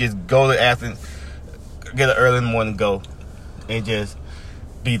free. We just go to Athens, get an early in the morning, go, and just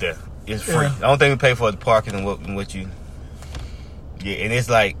be there. It's free. The only thing we pay for is parking and what you... Yeah, and it's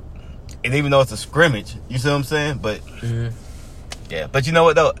like... And even though it's a scrimmage, you see what I'm saying? But... Yeah, but you know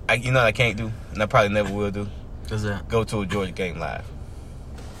what, though? I can't do, and I probably never will do. What's that? Go to a Georgia game live.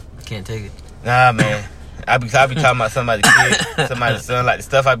 Can't take it. Nah, man. I be talking about somebody's kid, somebody's son, like the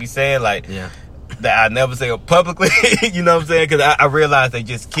stuff I be saying, like... Yeah. that I never say publicly. You know what I'm saying? Because I realize they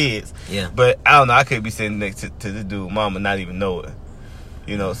just kids. Yeah. But I don't know. I could be sitting next to this dude, mama, not even know it.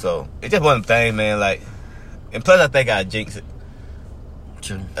 You know, so it's just one of them things, man. Like, and plus I think I jinx it.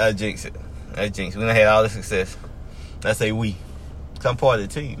 True. I jinx it. We done had all the success. I say we. Cause I'm part of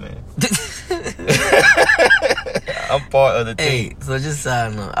the team, man. I'm part of the team. Hey, so just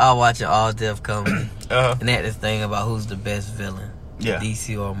side note, I was watching All Death Comedy, Uh-huh. and they had this thing about who's the best villain, Yeah.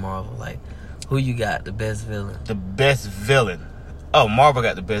 DC or Marvel. Like, who you got the best villain? The best villain. Oh, Marvel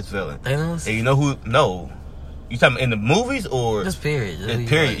got the best villain. Thanos? And you know who? No. You talking in the movies or Just period. Just who you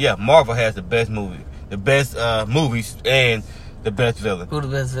period? like. Yeah, Marvel has the best movie, the best movies, and the best villain. Who the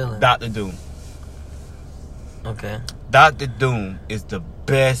best villain? Doctor Doom. Okay. Doctor Doom is the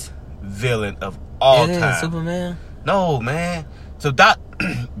best villain of all It is time. Superman? No, man. So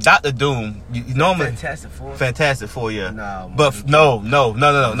Doctor Doom, you normally Fantastic Four, yeah. No, but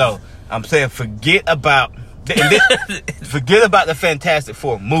no. I'm saying forget about the Fantastic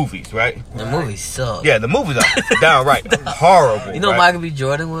Four movies, right? The movie sucked. Yeah, the movies are downright horrible. You know, right? Michael B.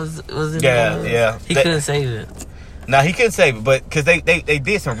 Jordan was in Yeah, the movie? yeah. He couldn't save it. Now he couldn't save it, but because they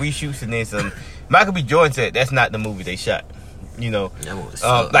did some reshoots and then some. Michael B. Jordan said that's not the movie they shot. You know, That movie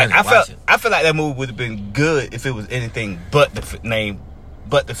sucked. like I watch it. feel like that movie would have been good if it was anything but the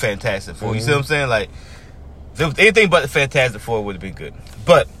Fantastic Four. You see what I'm saying? Like if it was anything but the Fantastic Four would have been good.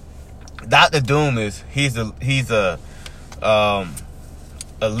 But Doctor Doom he's a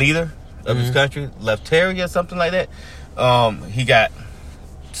leader of his country, Lefteria or something like that. He got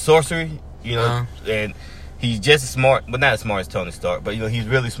sorcery, you know, and he's just as smart, but not as smart as Tony Stark. But you know, he's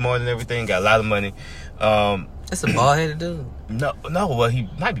really smart and everything. Got a lot of money. That's a bald-headed dude. No. Well, he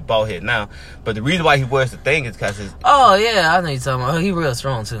might be bald headed now, but the reason why he wears the thing is because his Oh, yeah, I know you're talking about. He real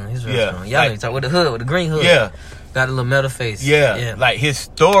strong, too. He's real strong. Y'all know you're talking with the hood, with the green hood. Yeah. Got a little metal face. Yeah, like his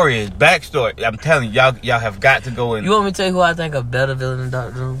story, his backstory. I'm telling you, y'all have got to go in. You want me to tell you who I think a better villain than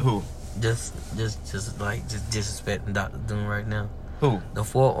Doctor Doom? Who? Just disrespecting Doctor Doom right now. Who? The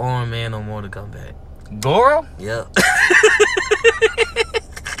 4-armed man on Mortal Kombat. Goro? Yep.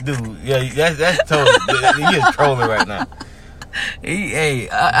 Dude, yeah, that's totally. He is trolling right now.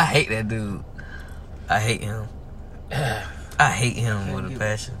 I hate that dude. I hate him. I hate him with a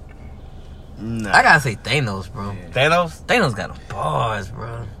passion. Nah. I gotta say Thanos, bro. Yeah. Thanos got them bars,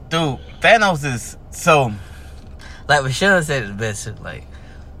 bro. Dude, Thanos is so. Like when Sean said it the best shit, like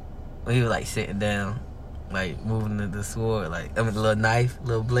when he was like sitting down, like moving the sword, like the little knife,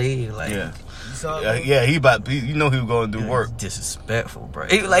 little blade, like Yeah. You saw it? Yeah, he know he was going to do work. disrespectful, bro.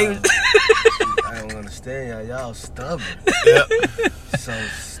 He like I don't understand y'all stubborn. Yep. So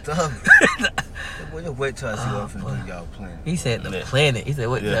stubborn. Well, just wait till I see what I'm finna do y'all planet. he said the planet. He said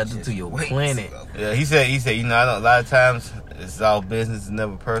what you Yeah. gotta do to your Wait. planet. Yeah, he said, you know, I don't, a lot of times it's all business and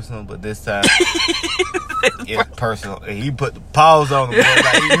never personal, but this time it's personal. And he put the pause on the boy,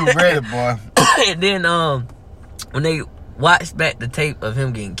 like, you ready, boy. And then when they watched back the tape of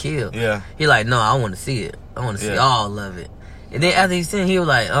him getting killed, Yeah. he like, no, I want to see it. I want to see Yeah. all of it. And then after he seen, he was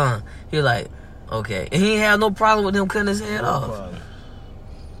like, okay. And he ain't had no problem with him cutting his head off.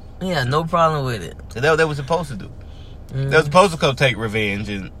 He had no problem with it. And that's what they were supposed to do. Mhm. They were supposed to come take revenge,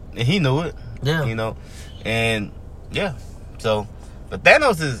 and he knew it. Yeah. You know, and yeah. So, but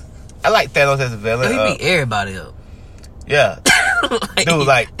Thanos is. I like Thanos as a villain. He beat everybody up. Yeah, dude,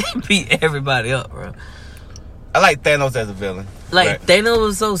 like he beat everybody up, bro. I like Thanos as a villain. Like Right. Thanos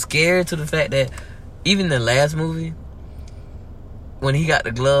was so scared to the fact that even the last movie, when he got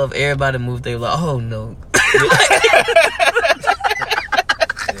the glove, everybody moved. They were like, "Oh no!"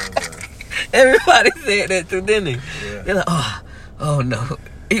 Everybody said that too, didn't they? Yeah. They're like, "Oh no,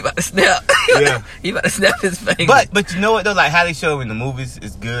 he about to snap." Yeah. He about to snap his finger. But you know what though? Like how they show him in the movies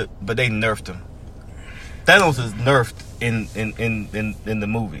is good, but they nerfed him. Thanos is nerfed in the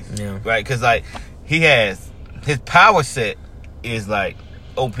movies, Yeah. right? Because like he has his power set is like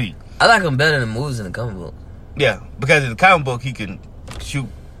OP. I like him better in the movies than the comic book. Yeah, because in the comic book he can shoot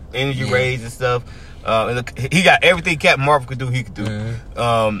energy rays and stuff. He got everything Captain Marvel could do. He could do.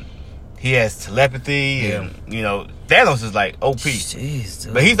 Mhm. He has telepathy, and you know Thanos is like OP. Jeez,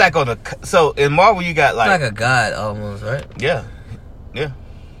 dude. But he's like on the so in Marvel you got He's like a god almost, right? yeah.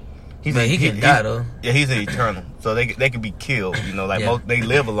 But he can die though. Yeah, he's an eternal, so they can be killed. You know, like Yeah. most they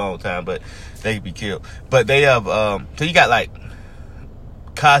live a long time, but they can be killed. But they have so you got like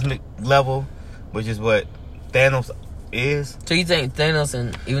cosmic level, which is what Thanos is. So you think Thanos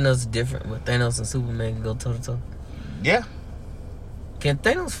and even though it's different, but Thanos and Superman can go toe to toe? Yeah. Can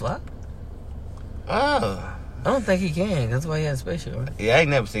Thanos fly? Oh. I don't think he can. That's why he has spaceship, right? Yeah, I ain't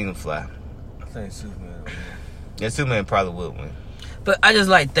never seen him fly. I think Superman. Yeah, Superman probably would win. But I just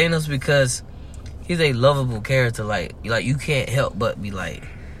like Thanos because he's a lovable character. Like you can't help but be like,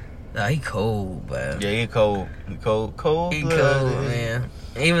 nah, he cold, man. Yeah, he cold. He cold. He cold, man.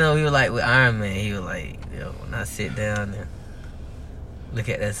 Even though he was like with Iron Man, he was like, yo, when I sit down and look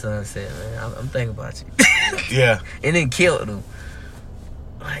at that sunset, man, I'm thinking about you. Yeah. And then killed him.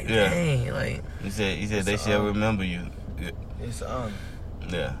 Like, Yeah. dang, like. He said they shall remember you. It's an honor.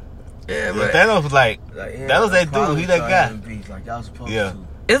 Yeah. Yeah, but Thanos was like that was that dude. He that guy. Like y'all supposed Yeah. to.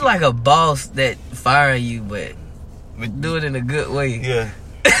 it's like a boss that firing you, but do it in a good way. Yeah.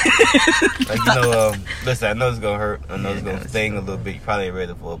 Like, listen, I know it's gonna hurt. I know it's gonna sting a little bit. You probably ain't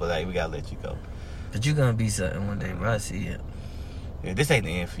ready for it, but like, we gotta let you go. But you gonna be something one day, bro. I see it. Yeah, this ain't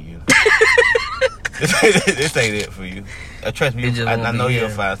the end for you. This ain't it for you. Trust me, I know you'll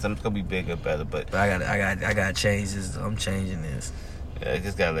find something. It's gonna be bigger, better, but I gotta change this. I'm changing this. yeah,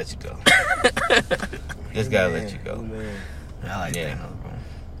 just gotta let you go. Just gotta let you go. I like Yeah. Thanos, bro.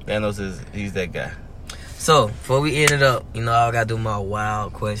 Thanos he's that guy. So before we end it up, I gotta do my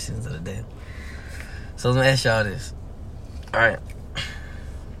wild questions of the day. So let me ask y'all this. All right.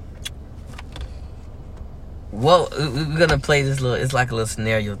 Well, we're gonna play this it's like a little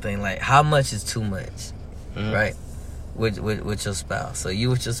scenario thing. Like, how much is too much, right? With your spouse. So you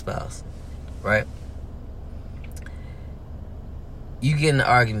with your spouse, right? You get in an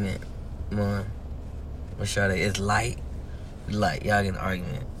argument, man. with Sade. It's light. Y'all get in an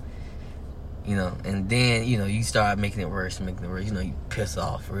argument. And then, you start making it worse. You piss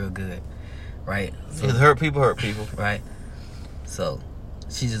off real good. Right? So, hurt people. Right? So,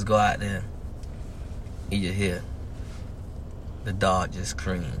 she just go out there. And you hear the dog just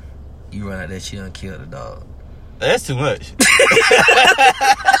scream. You run out there, she done kill the dog. That's too much.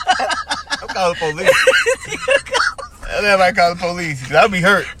 I'm calling the police. Everybody call the police. I'll be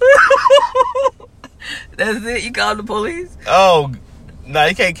hurt. That's it? You call the police? Oh, nah,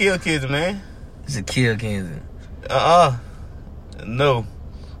 you can't kill kids, man. You should kill Kenzie. No.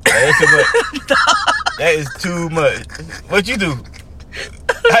 That's too much. That is too much. What you do?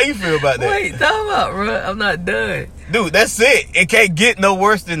 How you feel about that? Wait, time out, bro. I'm not done. Dude, that's it. It can't get no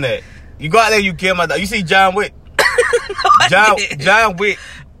worse than that. You go out there, you kill my dog. You see John Wick? John Wick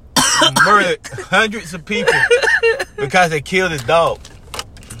murdered hundreds of people because they killed his dog.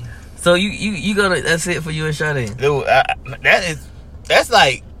 So you gonna? That's it for you and Sade? Dude, that's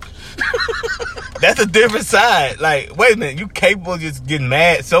like that's a different side. Like, wait a minute, you capable of just getting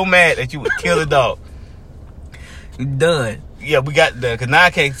mad, so mad that you would kill a dog? You done? Yeah, we got done because now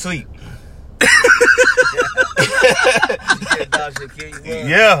I can't sleep.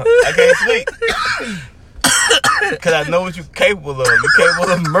 Yeah, I can't sleep because I know what you're capable of. You're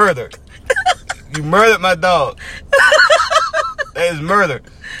capable of murder. You murdered my dog. That is murder.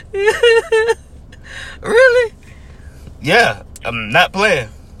 Really? Yeah, I'm not playing.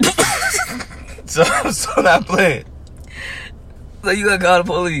 so not playing. So you gonna call the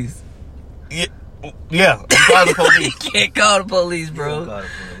police? Yeah, I'm calling the police. You can't call the police, bro.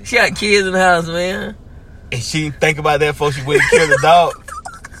 She got kids in the house, man. And she didn't think about that before she went and killed the dog.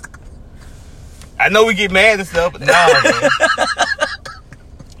 I know we get mad and stuff, but nah, man.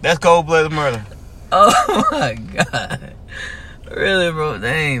 That's cold-blooded murder. Oh my God. Really, bro?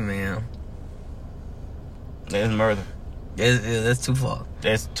 Dang, man. That's murder. That's too far.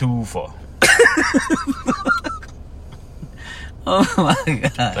 That's too far. Oh my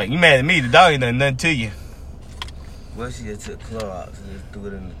God. Like, you mad at me, the dog ain't done nothing to you. Well, she just took Clorox and just threw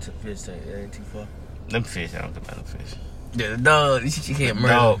it in the fish tank. That ain't too far. Them fish, I don't think about them fish. Yeah, the dog, she can't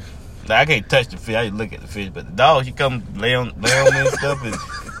murder. Dog. Nah, I can't touch the fish. I just look at the fish. But the dog, she come lay on me and stuff. And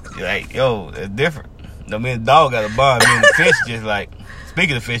you're like, yo, that's different. Me and the dog got a bond. Me and the fish just like,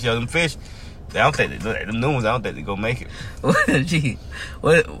 speaking of fish, them fish, I don't think them new ones, I don't think they gonna make it. What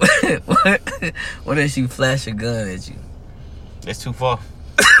if she flash a gun at you? That's too far.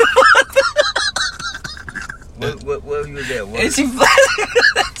 What you was at? And she flash a gun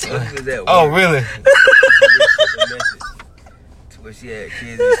at you? What you was at? Oh, really? Where she had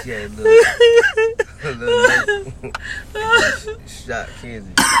kids and she had a little shot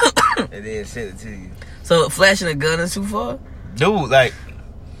Kenzie and then sent it to you. So flashing a gun is too far? Dude, like,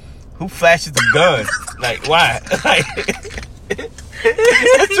 who flashes a gun? Like, why? Like,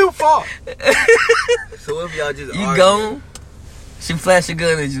 it's too far. So what if y'all just You arguing? gone? She flash a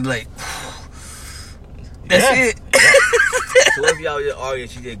gun at you like, that's it. So what if y'all just arguing,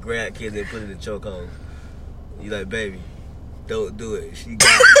 she just grabbed kids and put it in the chokehold? You like, baby, don't do it. She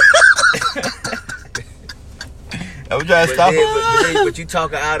got it. I'm trying to stop her. But you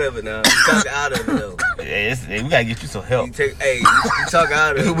talk her out of it now. You talk her out of it though. Yeah, we gotta get you some help. You talk her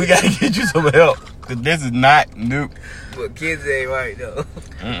out of it. We gotta get you some help. This is not new. But kids ain't right though.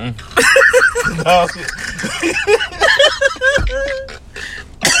 No.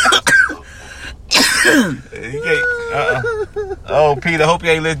 You can't. Oh, Peter, hope you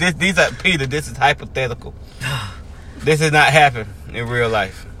ain't listening. These are Peter. This is hypothetical. This has not happened in real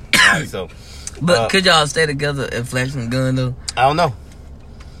life. All right, so. But could y'all stay together and flash some gun though? I don't know.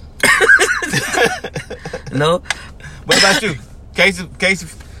 No. What about you? Casey,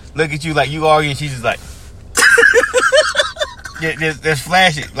 look at you like you arguing. She's just like, just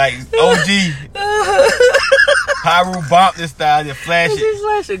flash it like OG. Haru bumped this style, just flash it. Just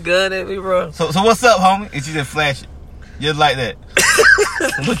flash a gun at me, bro. So what's up, homie? And she just flash it, just like that.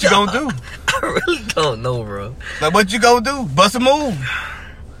 What you gonna do? I really don't know, bro. Like what you gonna do? Bust a move.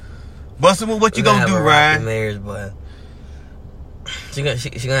 Bust a move. What you gonna do, Ryan? Marriage, boy. She gonna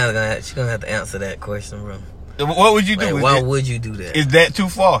have to answer that question, bro. What would you do? Like, why would you do that? Is that too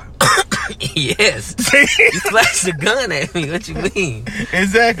far? Yes. You flashed a gun at me. What you mean?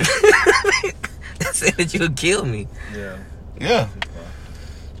 Exactly. I said that you would kill me. Yeah.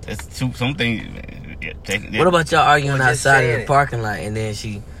 That's something. Yeah, what about y'all arguing Well, just outside saying in the it. parking lot and then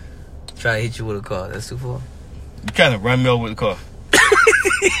she try to hit you with a car? That's too far. You kind of run me over with the car.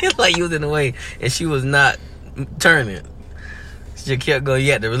 Like you was in the way and she was not turning. She just kept going.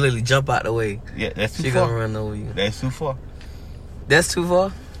 You had to literally jump out the way. Yeah, that's too She far. gonna run over you. That's too far. That's too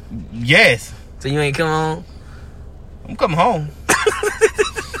far? Yes. So you ain't come home? I'm coming home.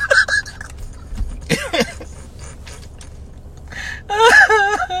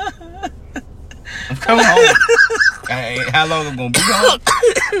 I'm coming home. How long I'm gonna be home?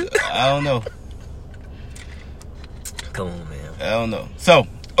 I don't know. Come on, man. I don't know. So,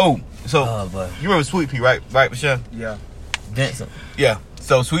 Oh, boy. you remember Sweet Pea, right? Right, Michelle? Yeah. Vincent. Yeah.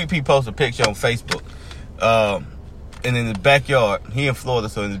 So Sweet Pea posted a picture on Facebook. And in his backyard, he in Florida,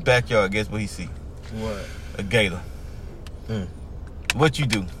 so in his backyard, guess what he see? What? A gator. Mm. What you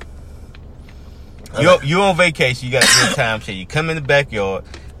do? You on vacation, you got a good time shit. You come in the backyard,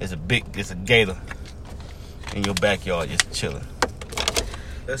 it's a gator in your backyard just chilling.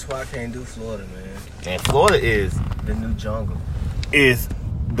 That's why I can't do Florida, man. And Florida is The new jungle.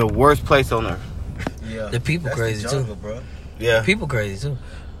 the worst place on earth. Yeah. The people That's crazy, the too. jungle, bro. Yeah. People crazy, too.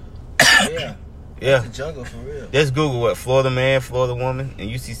 Yeah. Yeah. The jungle for real. Just Google what Florida man, Florida woman, and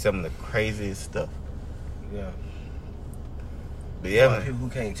you see some of the craziest stuff. Yeah. But yeah, A lot of man. people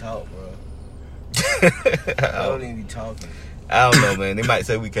who can't talk, bro. I I don't even be talking. don't know, man. They might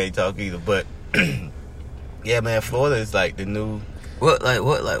say we can't talk either, but yeah, man. Florida is like the new. What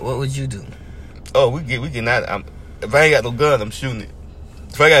would you do? Oh, we get out. If I ain't got no gun, I'm shooting it.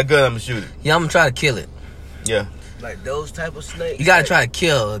 If I got a gun, I'm gonna shoot it. Yeah, I'm gonna try to kill it. Yeah. Like those type of snakes. You gotta try to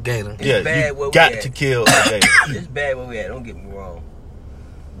kill a gator. It's Yeah, bad you where we got at. to kill a gator. It's bad where we at. Don't get me wrong.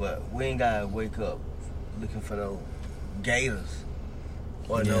 But we ain't gotta wake up looking for no gators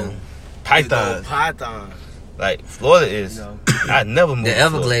or no Pythons. pythons. Like Florida is. You know. I never moved. The to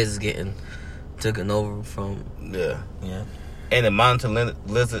Florida. Everglades is getting taken over from. Yeah. Yeah. And the monitor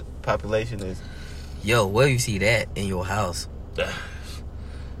lizard population is. Yo, where you see that in your house?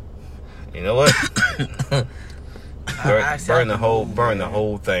 You know what? I burn the man.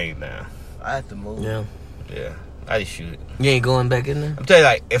 whole thing down. I have to move. Yeah. Yeah. I just shoot it. You ain't going back in there? I'm telling you,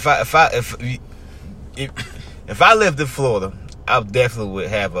 like, if I lived in Florida, I definitely would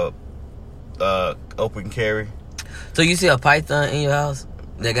have a open carry. So you see a python in your house?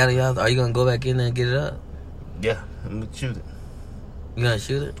 That got in your house? Are you gonna go back in there and get it up? Yeah, I'm gonna shoot it. You gonna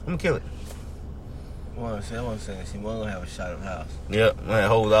shoot it? I'm gonna kill it. I want to say, see, we're gonna have a shot of house. Yep, I'm gonna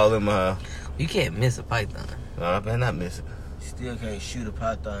hold all in my house. You can't miss a python. No, I better not miss it. You still can't shoot a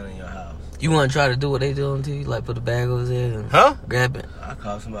python in your house. You wanna try to do what they do on TV? Like put the bag over his head and Huh? grab it? I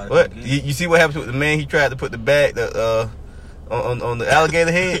call somebody. to What? get You, it. you see what happened with the man? He tried to put the bag on the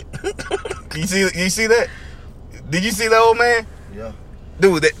alligator head. You see that? Did you see that old man? Yeah.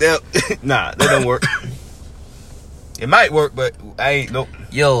 Dude, that nah, that don't work. It might work, but I ain't. Nope.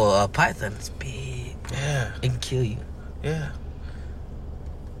 Yo, a python is big. Yeah. It can kill you. Yeah.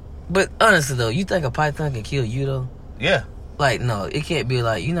 But honestly though, you think a python can kill you though? Yeah. Like no, it can't be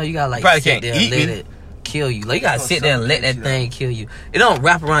like you gotta like Probably sit can't there and eat let me. it kill you. Like you gotta It's sit gonna there and let that suffocate you, thing kill you. It don't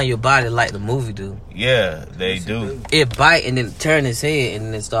wrap around your body like the movie do. Yeah, they Yes, it do. It bite and then turn its head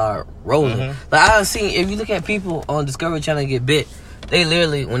and then start rolling. Mhm. Like I've seen, if you look at people on Discovery Channel get bit, they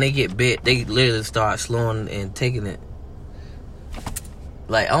literally when they get bit, they literally start slowing and taking it.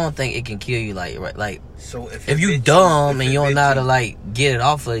 Like I don't think it can kill you. Like So if you dumb and you don't know how to like get it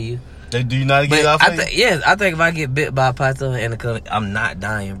off of you. They do you not get But it off? I think I think if I get bit by a python and anaconda, I'm not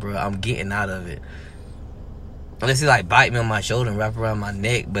dying, bro. I'm getting out of it. Unless he like bite me on my shoulder and wrap around my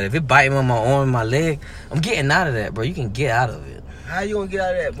neck. But if it bite me on my arm and my leg, I'm getting out of that, bro. You can get out of it. How you gonna get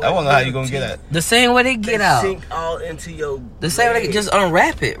out of that, boy? I wanna know how you gonna get out. The same way they get out. Sink all into your. The same way leg. they just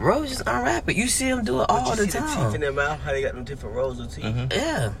unwrap it, bro. Just unwrap it. You see them do it all the The teeth time. in their mouth, how they got them different rows of teeth. Mm-hmm.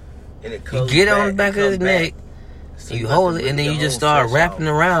 Yeah. And it You comes get it back, on the back of his neck, So you have hold to it, rip and then the you just whole start flesh wrapping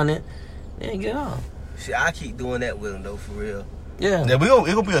off. around it. Then get off. See, I keep doing that with them though, for real. Yeah. Yeah, it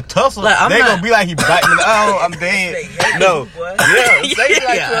gonna be a tussle. Like, I'm they not- gonna be like he biting me. Oh, I'm dead. They hate No. you, boy. Yeah. They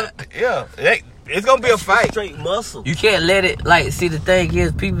like Yeah. it's gonna be a fight. Straight muscle. You can't let it, like, see, the thing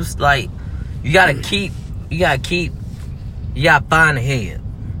is, people's like, you gotta find the head.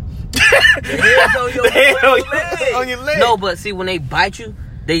 The head's on your, The head on on your leg. on your leg. No, but see, when they bite you,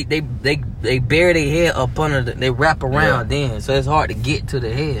 they bury their head up under they wrap around then, so it's hard to get to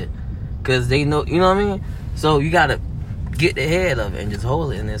the head, cause they know, you know what I mean. So you gotta get the head of it and just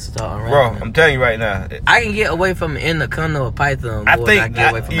hold it and then start Bro, unwrapping. I'm telling you right now. I can get away from an anaconda or python more than I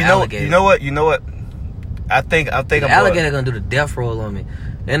get away from an alligator. You know what? I think The I'm alligator gonna do the death roll on me.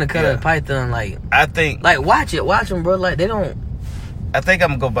 The anaconda and python, like watch them, bro. Like they don't. I think I'm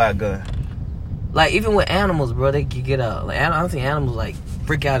gonna go buy a gun. Like, even with animals, bro, they can get out. Like, I don't think animals, like,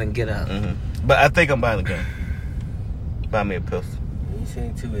 freak out and get out. Mm-hmm. But I think I'm buying a gun. Buy me a pistol. You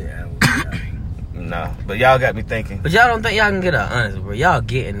seen too many animals. No, but y'all got me thinking. But y'all don't think y'all can get out, honestly, bro. Y'all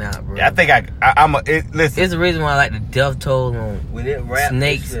getting out, bro. Yeah, I think listen. It's the reason why, like, the death toll on When it wraps,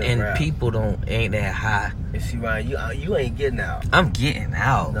 snakes it and wrap. people ain't that high. And see, Ryan, you ain't getting out. I'm getting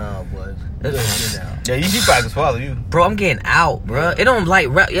out. Nah, boy. You ain't getting out. Yeah, you probably can swallow you. Bro, I'm getting out, bro. It don't, like,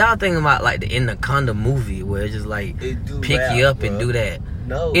 y'all thinking about, like, the Anaconda movie where it just, like, It do pick wrap, you up bro. and do that.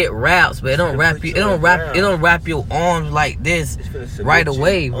 No. It wraps, but it don't It's wrap gonna you. put It you don't on wrap. the It ground. don't wrap your arms like this It's gonna submit right you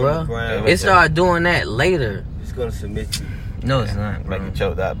away, on bro. the ground. It started doing that later. It's gonna submit you. No, it's not, bro. Make you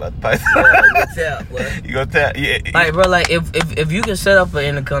choked out by the python. You tell, boy. You gonna tell? Yeah. Like, bro, like if you can set up an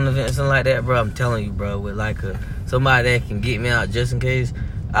anaconda event or something like that, bro, I'm telling you, bro, with like somebody that can get me out just in case,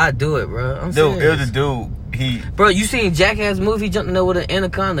 I do it, bro. I'm Dude, serious. it was a dude. Bro, you seen Jackass movie? He jumped in there with an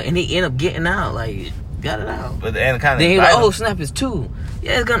anaconda and he ended up getting out. Like, got it out. But the anaconda. Then he bite like, him. oh snap, it's two.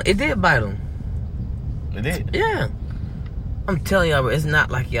 Yeah, it did bite him. It did. Yeah. I'm telling y'all, bro, it's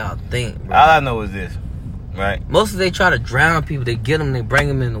not like y'all think, bro. All I know is this, right? Most of they try to drown people. They get them, they bring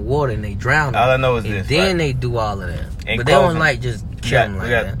them in the water, and they drown them. All I know is and this, then right? they do all of that. In But they don't closing, like just kill them like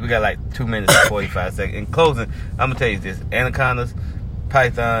that. We got like 2 minutes and 45 seconds. In closing, I'm gonna tell you this: anacondas,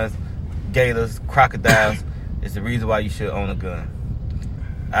 pythons, gators, crocodiles. It's the reason why you should own a gun.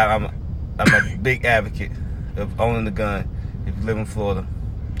 I'm a big advocate of owning the gun if you live in Florida,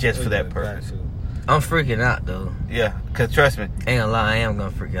 just for that purpose. I'm freaking out though. Yeah, cause trust me, Ain't gonna lie, I am gonna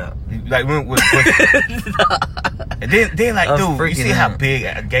freak out. like when and then like, I'm dude, you freaking see how out. big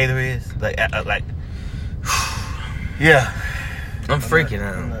a gator is? Like, yeah, I'm freaking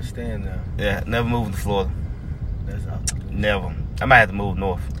I'm out. not staying there. yeah. Never moving to Florida. That's all. Never. I might have to move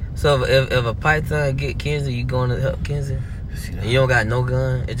north. So if a python get Kenzie, you going to help Kenzie? See And that? you don't got no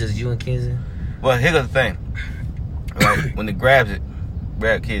gun. It's just you and Kenzie. Well, here's the thing. Right, when it grab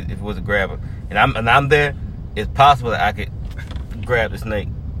kids, if it was a grabber, and I'm there, it's possible that I could grab the snake.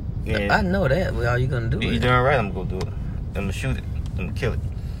 And I know that. But all you gonna do you is doing right, I'm gonna go do it. I'm gonna shoot it. I'm gonna kill it.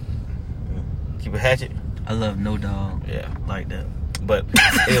 Keep a hatchet. I love no dog Yeah. like that. But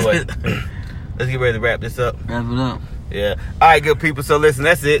anyway, let's get ready to wrap this up. Wrap it up. Yeah. All right, good people. So listen,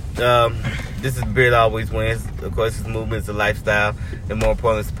 that's it. This is Beard Always Wins. Of course, it's a movement, it's a lifestyle, and more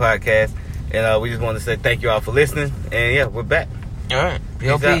importantly, it's a podcast. And we just want to say thank you all for listening. And yeah, we're back. All right. Peace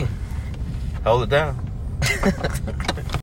out. PLP. Hold it down.